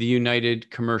the United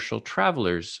Commercial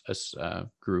Travelers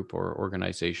group or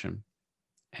organization.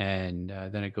 And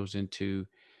then it goes into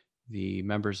the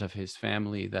members of his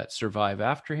family that survive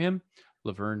after him,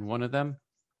 Laverne, one of them.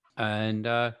 And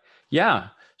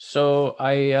so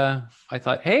I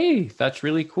thought, hey, that's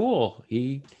really cool.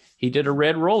 He did a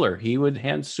red roller. He would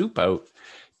hand soup out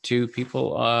to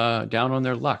people down on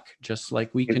their luck, just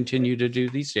like we continue to do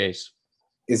these days.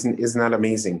 Isn't that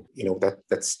amazing? You know,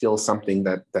 that's still something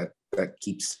that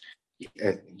keeps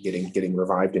getting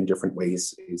revived in different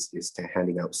ways, is to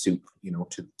handing out soup, you know,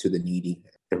 to the needy,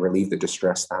 to relieve the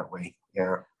distress that way.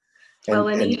 Yeah.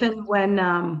 And even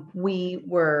when we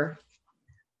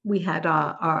had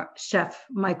our chef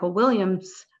Michael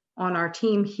Williams on our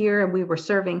team here, and we were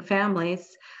serving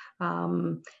families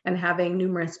and having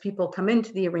numerous people come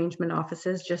into the arrangement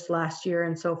offices just last year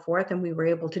and so forth, and we were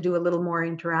able to do a little more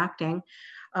interacting.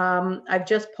 I've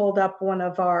just pulled up one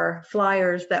of our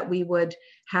flyers that we would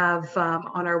have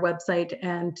on our website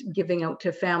and giving out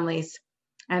to families.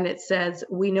 And it says,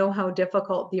 we know how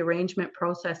difficult the arrangement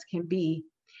process can be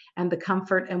and the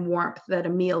comfort and warmth that a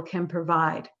meal can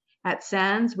provide. At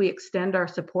Sands, we extend our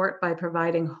support by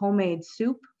providing homemade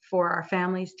soup for our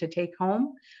families to take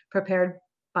home, prepared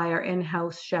by our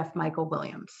in-house chef, Michael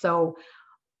Williams. So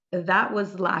that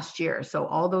was last year. So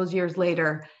all those years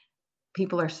later,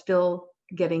 people are still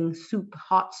getting soup,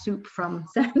 hot soup from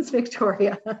Sands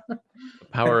Victoria.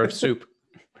 Power of soup.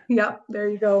 Yep, there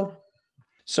you go.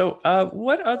 So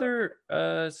what other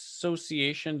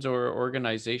associations or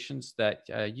organizations that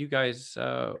you guys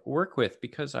work with?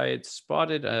 Because I had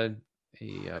spotted a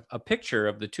picture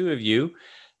of the two of you,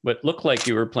 but looked like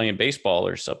you were playing baseball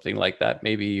or something like that.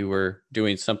 Maybe you were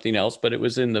doing something else, but it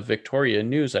was in the Victoria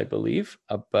News, I believe,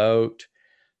 about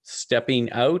stepping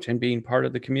out and being part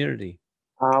of the community.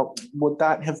 Would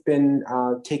that have been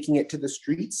taking it to the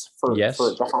streets for Yes.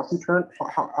 the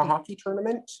hockey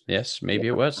tournament? Yes, maybe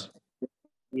it was.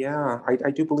 Yeah,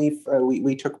 I do believe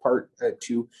we took part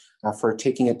for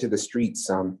taking it to the streets.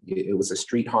 It was a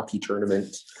street hockey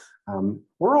tournament.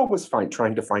 We're always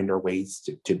trying to find our ways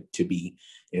to be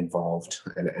involved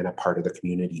and a part of the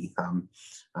community.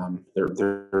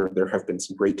 There have been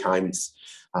some great times,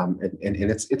 and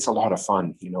it's a lot of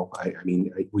fun.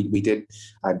 We did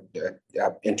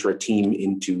enter a team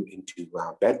into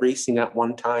bed racing at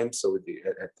one time, so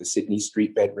at the Sydney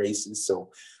Street bed races.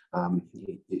 So.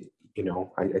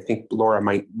 I think Laura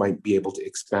might be able to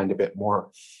expand a bit more.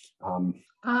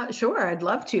 Sure, I'd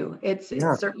love to. It's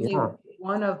certainly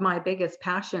one of my biggest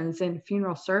passions in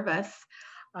funeral service.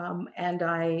 And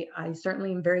I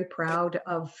certainly am very proud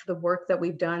of the work that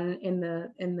we've done in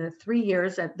the 3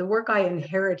 years, and the work I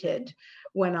inherited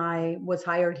when I was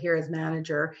hired here as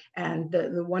manager, and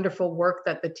the wonderful work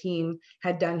that the team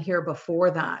had done here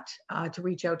before that to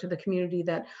reach out to the community,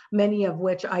 that many of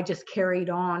which I just carried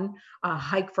on.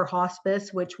 Hike for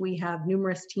Hospice, which we have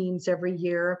numerous teams every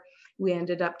year. We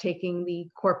ended up taking the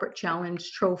Corporate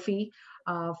Challenge Trophy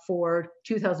for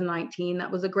 2019.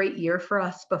 That was a great year for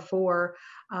us before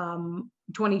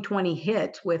 2020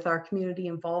 hit with our community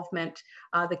involvement.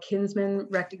 The Kinsmen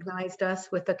recognized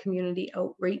us with a Community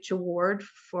Outreach Award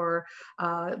for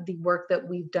the work that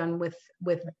we've done with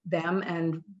them,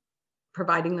 and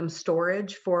providing them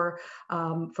storage for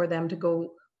them to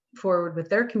go forward with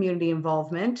their community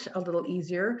involvement a little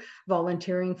easier,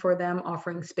 volunteering for them,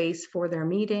 offering space for their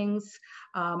meetings.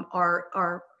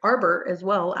 Our Arbor as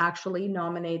well actually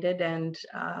nominated and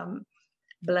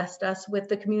blessed us with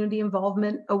the Community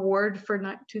Involvement Award for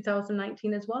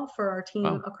 2019 as well for our team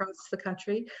across the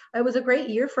country. It was a great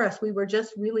year for us. We were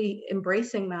just really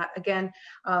embracing that. Again,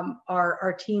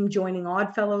 our team joining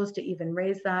Oddfellows to even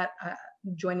raise that,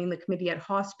 joining the Committee at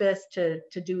Hospice to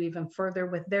do even further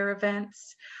with their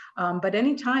events. But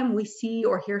anytime we see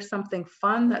or hear something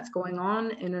fun that's going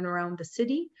on in and around the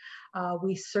city,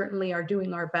 we certainly are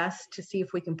doing our best to see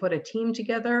if we can put a team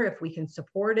together, if we can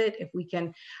support it, if we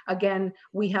can. Again,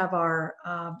 we have our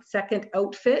second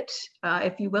outfit,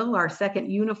 if you will, our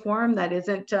second uniform that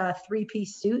isn't a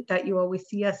three-piece suit that you always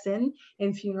see us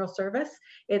in funeral service.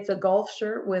 It's a golf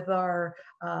shirt with our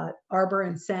Arbor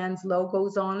and Sands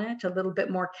logos on it, a little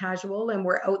bit more casual, and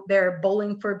we're out there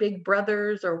bowling for Big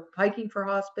Brothers or hiking for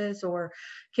Hospice or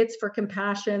Kids for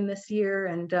Compassion this year.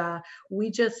 And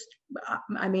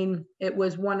it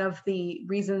was one of the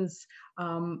reasons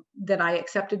that I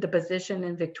accepted the position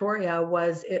in Victoria.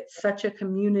 Was it's such a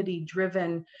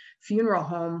community-driven funeral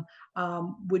home.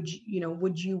 Would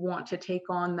you want to take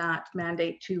on that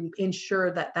mandate to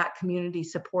ensure that community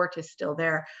support is still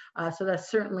there? So that's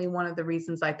certainly one of the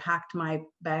reasons I packed my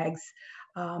bags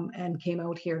and came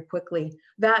out here quickly.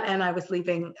 That, and I was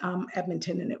leaving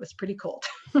Edmonton, and it was pretty cold.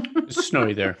 It's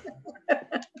snowy there.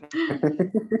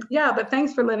 Yeah, but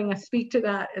thanks for letting us speak to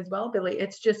that as well, Billy.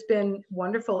 It's just been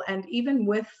wonderful. And even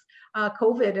with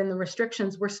COVID and the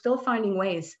restrictions, we're still finding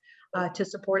ways to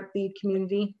support the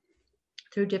community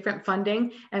through different funding.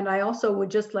 And I also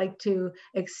would just like to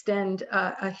extend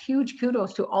a huge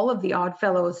kudos to all of the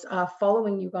Oddfellows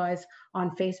following you guys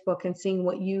on Facebook and seeing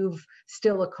what you've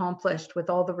still accomplished with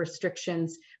all the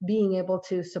restrictions. Being able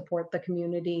to support the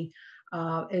community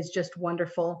is just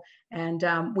wonderful. And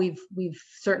we've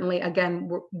certainly, again,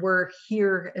 we're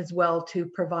here as well to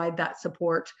provide that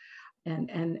support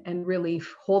and really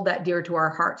hold that dear to our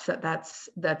hearts.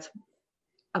 That's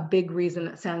a big reason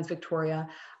that Sands Victoria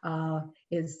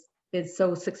is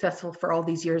so successful for all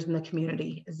these years in the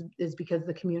community, is because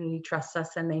the community trusts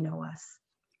us and they know us.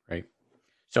 Right.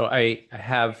 So I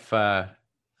have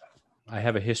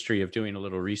a history of doing a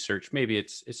little research. Maybe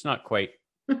it's not quite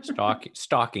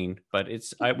stalking, but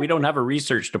we don't have a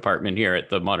research department here at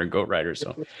the Modern Goat Rider.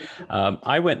 So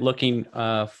I went looking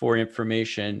for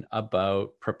information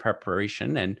about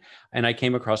preparation, and I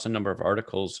came across a number of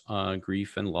articles on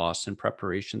grief and loss and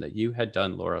preparation that you had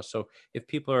done, Laura. So if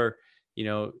people are,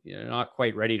 not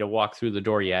quite ready to walk through the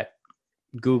door yet,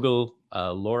 Google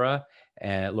Laura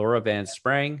Van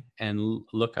Sprang and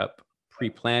look up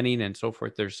pre-planning and so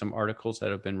forth. There's some articles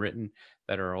that have been written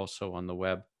that are also on the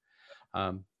web.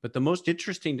 But the most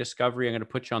interesting discovery I'm going to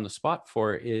put you on the spot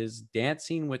for is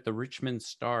Dancing with the Richmond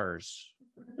Stars.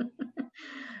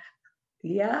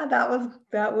 Yeah,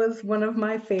 that was one of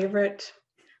my favorite.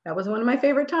 That was one of my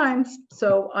favorite times.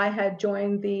 So I had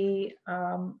joined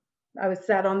I was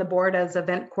sat on the board as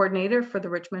event coordinator for the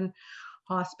Richmond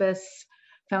Hospice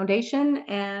Foundation,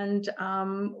 and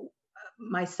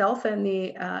myself and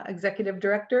the executive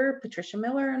director, Patricia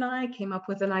Miller, and I came up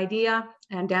with an idea,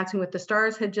 and Dancing with the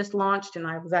Stars had just launched, and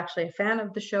I was actually a fan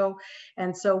of the show.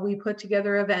 And so we put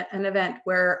together an event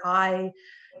where I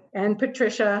and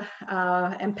Patricia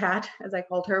and Pat, as I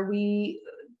called her, we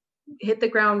hit the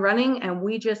ground running, and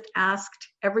we just asked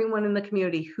everyone in the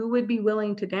community who would be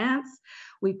willing to dance.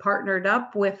 We partnered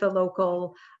up with a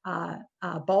local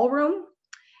ballroom,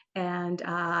 and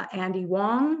Andy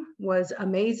Wong was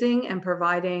amazing and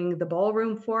providing the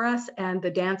ballroom for us and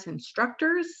the dance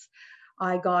instructors.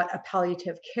 I got a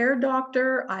palliative care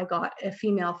doctor. I got a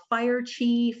female fire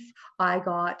chief. I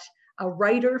got a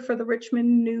writer for the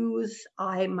Richmond News.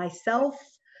 I myself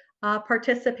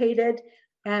participated,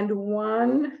 and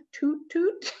one toot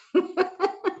toot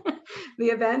the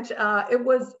event. It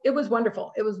was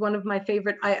wonderful. It was one of my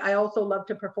favorite. I also love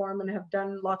to perform and have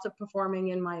done lots of performing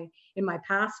in my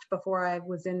past before I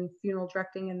was in funeral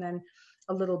directing, and then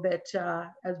a little bit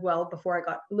as well before I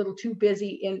got a little too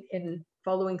busy in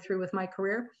following through with my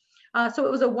career. So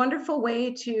it was a wonderful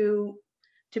way to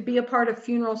be a part of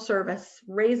funeral service,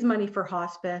 raise money for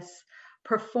hospice,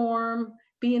 perform,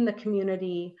 be in the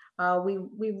community.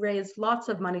 We raised lots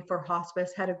of money for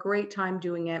hospice, had a great time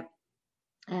doing it.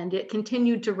 And it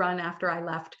continued to run after I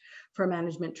left for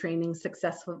management training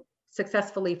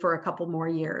successfully for a couple more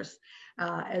years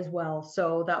as well.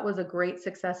 So that was a great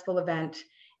successful event.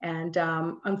 And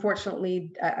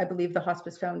unfortunately, I believe the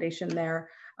Hospice Foundation there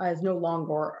is no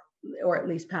longer, or at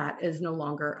least Pat is no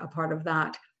longer a part of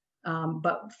that.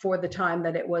 But for the time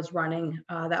that it was running,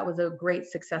 that was a great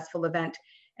successful event.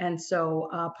 And so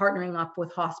partnering up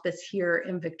with hospice here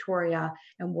in Victoria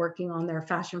and working on their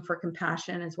Fashion for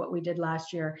Compassion is what we did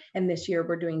last year. And this year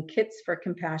we're doing Kits for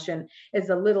Compassion. Is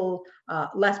a little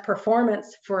less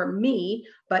performance for me,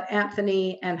 but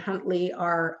Anthony and Huntley,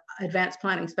 our advanced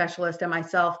planning specialist, and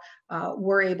myself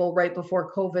were able right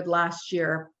before COVID last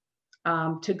year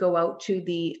to go out to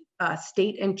the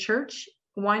State and Church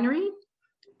winery.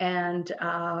 And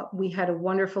we had a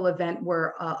wonderful event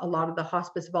where a lot of the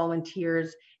hospice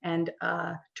volunteers and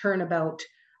Turnabout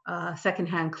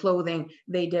secondhand clothing,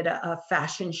 they did a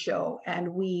fashion show, and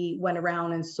we went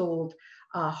around and sold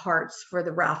hearts for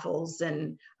the raffles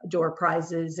and door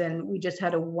prizes, and we just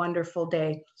had a wonderful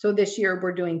day. So this year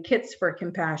we're doing Kits for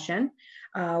Compassion,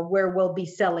 where we'll be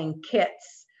selling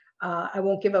kits. I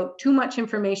won't give out too much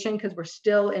information because we're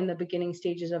still in the beginning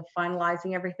stages of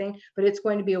finalizing everything, but it's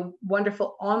going to be a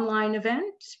wonderful online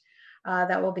event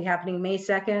that will be happening May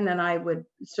 2nd. And I would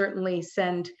certainly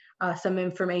send some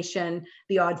information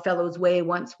the Odd Fellows way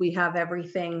once we have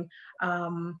everything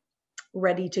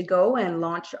ready to go and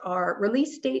launch. Our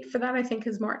release date for that, I think,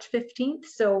 is March 15th.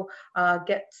 So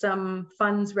get some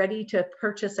funds ready to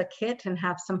purchase a kit and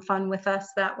have some fun with us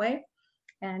that way.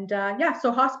 And yeah,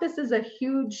 so hospice is a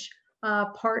huge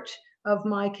part of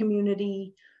my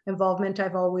community involvement.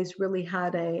 I've always really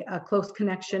had a close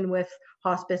connection with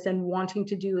hospice and wanting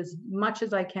to do as much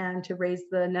as I can to raise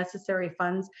the necessary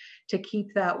funds to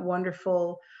keep that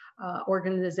wonderful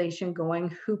organization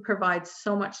going, who provides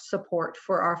so much support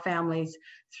for our families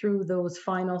through those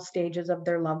final stages of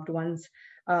their loved ones'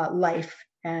 life.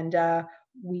 And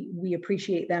we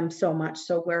appreciate them so much.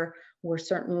 So we're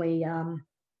certainly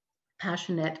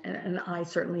passionate, and I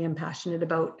certainly am passionate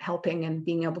about helping and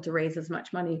being able to raise as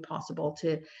much money possible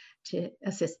to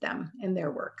assist them in their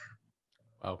work.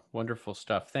 Wow, wonderful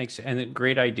stuff. Thanks. And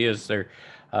great ideas there.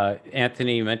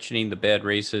 Anthony mentioning the bed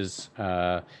races,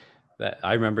 that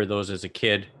I remember those as a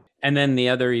kid. And then the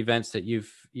other events that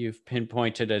you've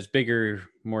pinpointed as bigger,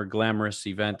 more glamorous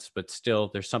events, but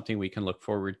still there's something we can look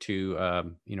forward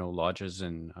to, lodges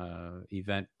and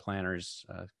event planners,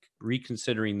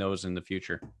 reconsidering those in the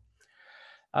future.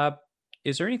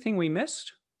 Is there anything we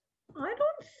missed? I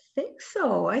don't think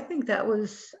so. I think that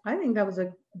was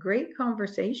a great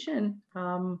conversation.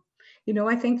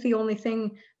 I think the only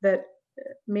thing that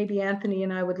maybe Anthony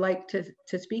and I would like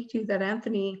to speak to, that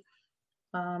Anthony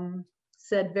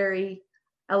said very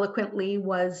eloquently,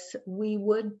 was we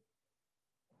would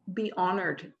be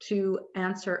honored to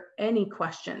answer any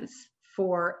questions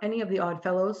for any of the Odd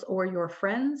Fellows or your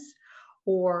friends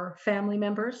or family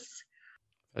members.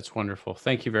 That's wonderful.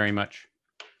 Thank you very much.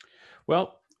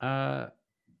 Well,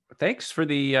 thanks for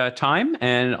the time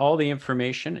and all the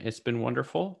information. It's been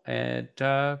wonderful. And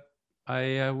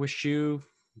I wish you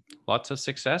lots of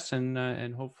success,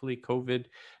 and hopefully COVID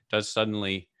does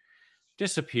suddenly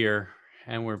disappear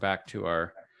and we're back to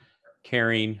our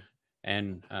caring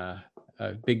and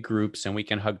big groups, and we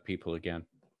can hug people again.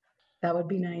 That would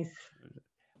be nice.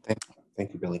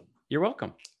 Thank you, Billy. You're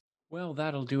welcome. Well,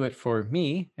 that'll do it for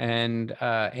me. And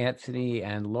Anthony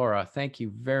and Laura, thank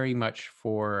you very much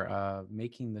for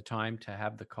making the time to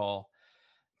have the call.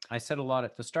 I said a lot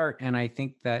at the start, and I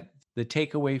think that the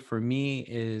takeaway for me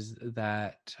is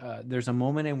that there's a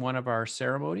moment in one of our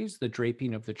ceremonies, the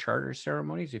draping of the charter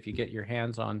ceremonies. If you get your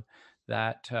hands on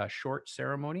that short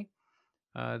ceremony,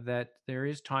 that there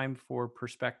is time for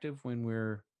perspective when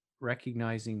we're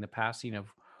recognizing the passing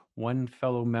of one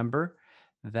fellow member,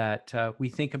 that we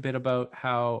think a bit about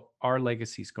how our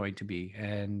legacy is going to be.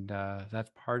 And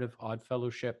that's part of Odd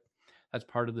Fellowship. That's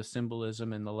part of the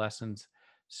symbolism and the lessons.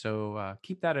 So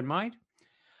keep that in mind.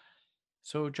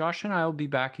 So Josh and I will be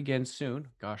back again soon.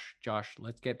 Gosh, Josh,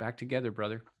 let's get back together,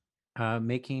 brother.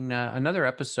 Making another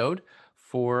episode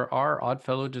for our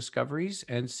Oddfellow discoveries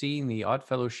and seeing the Odd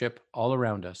Fellowship all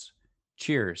around us.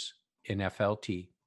 Cheers in FLT.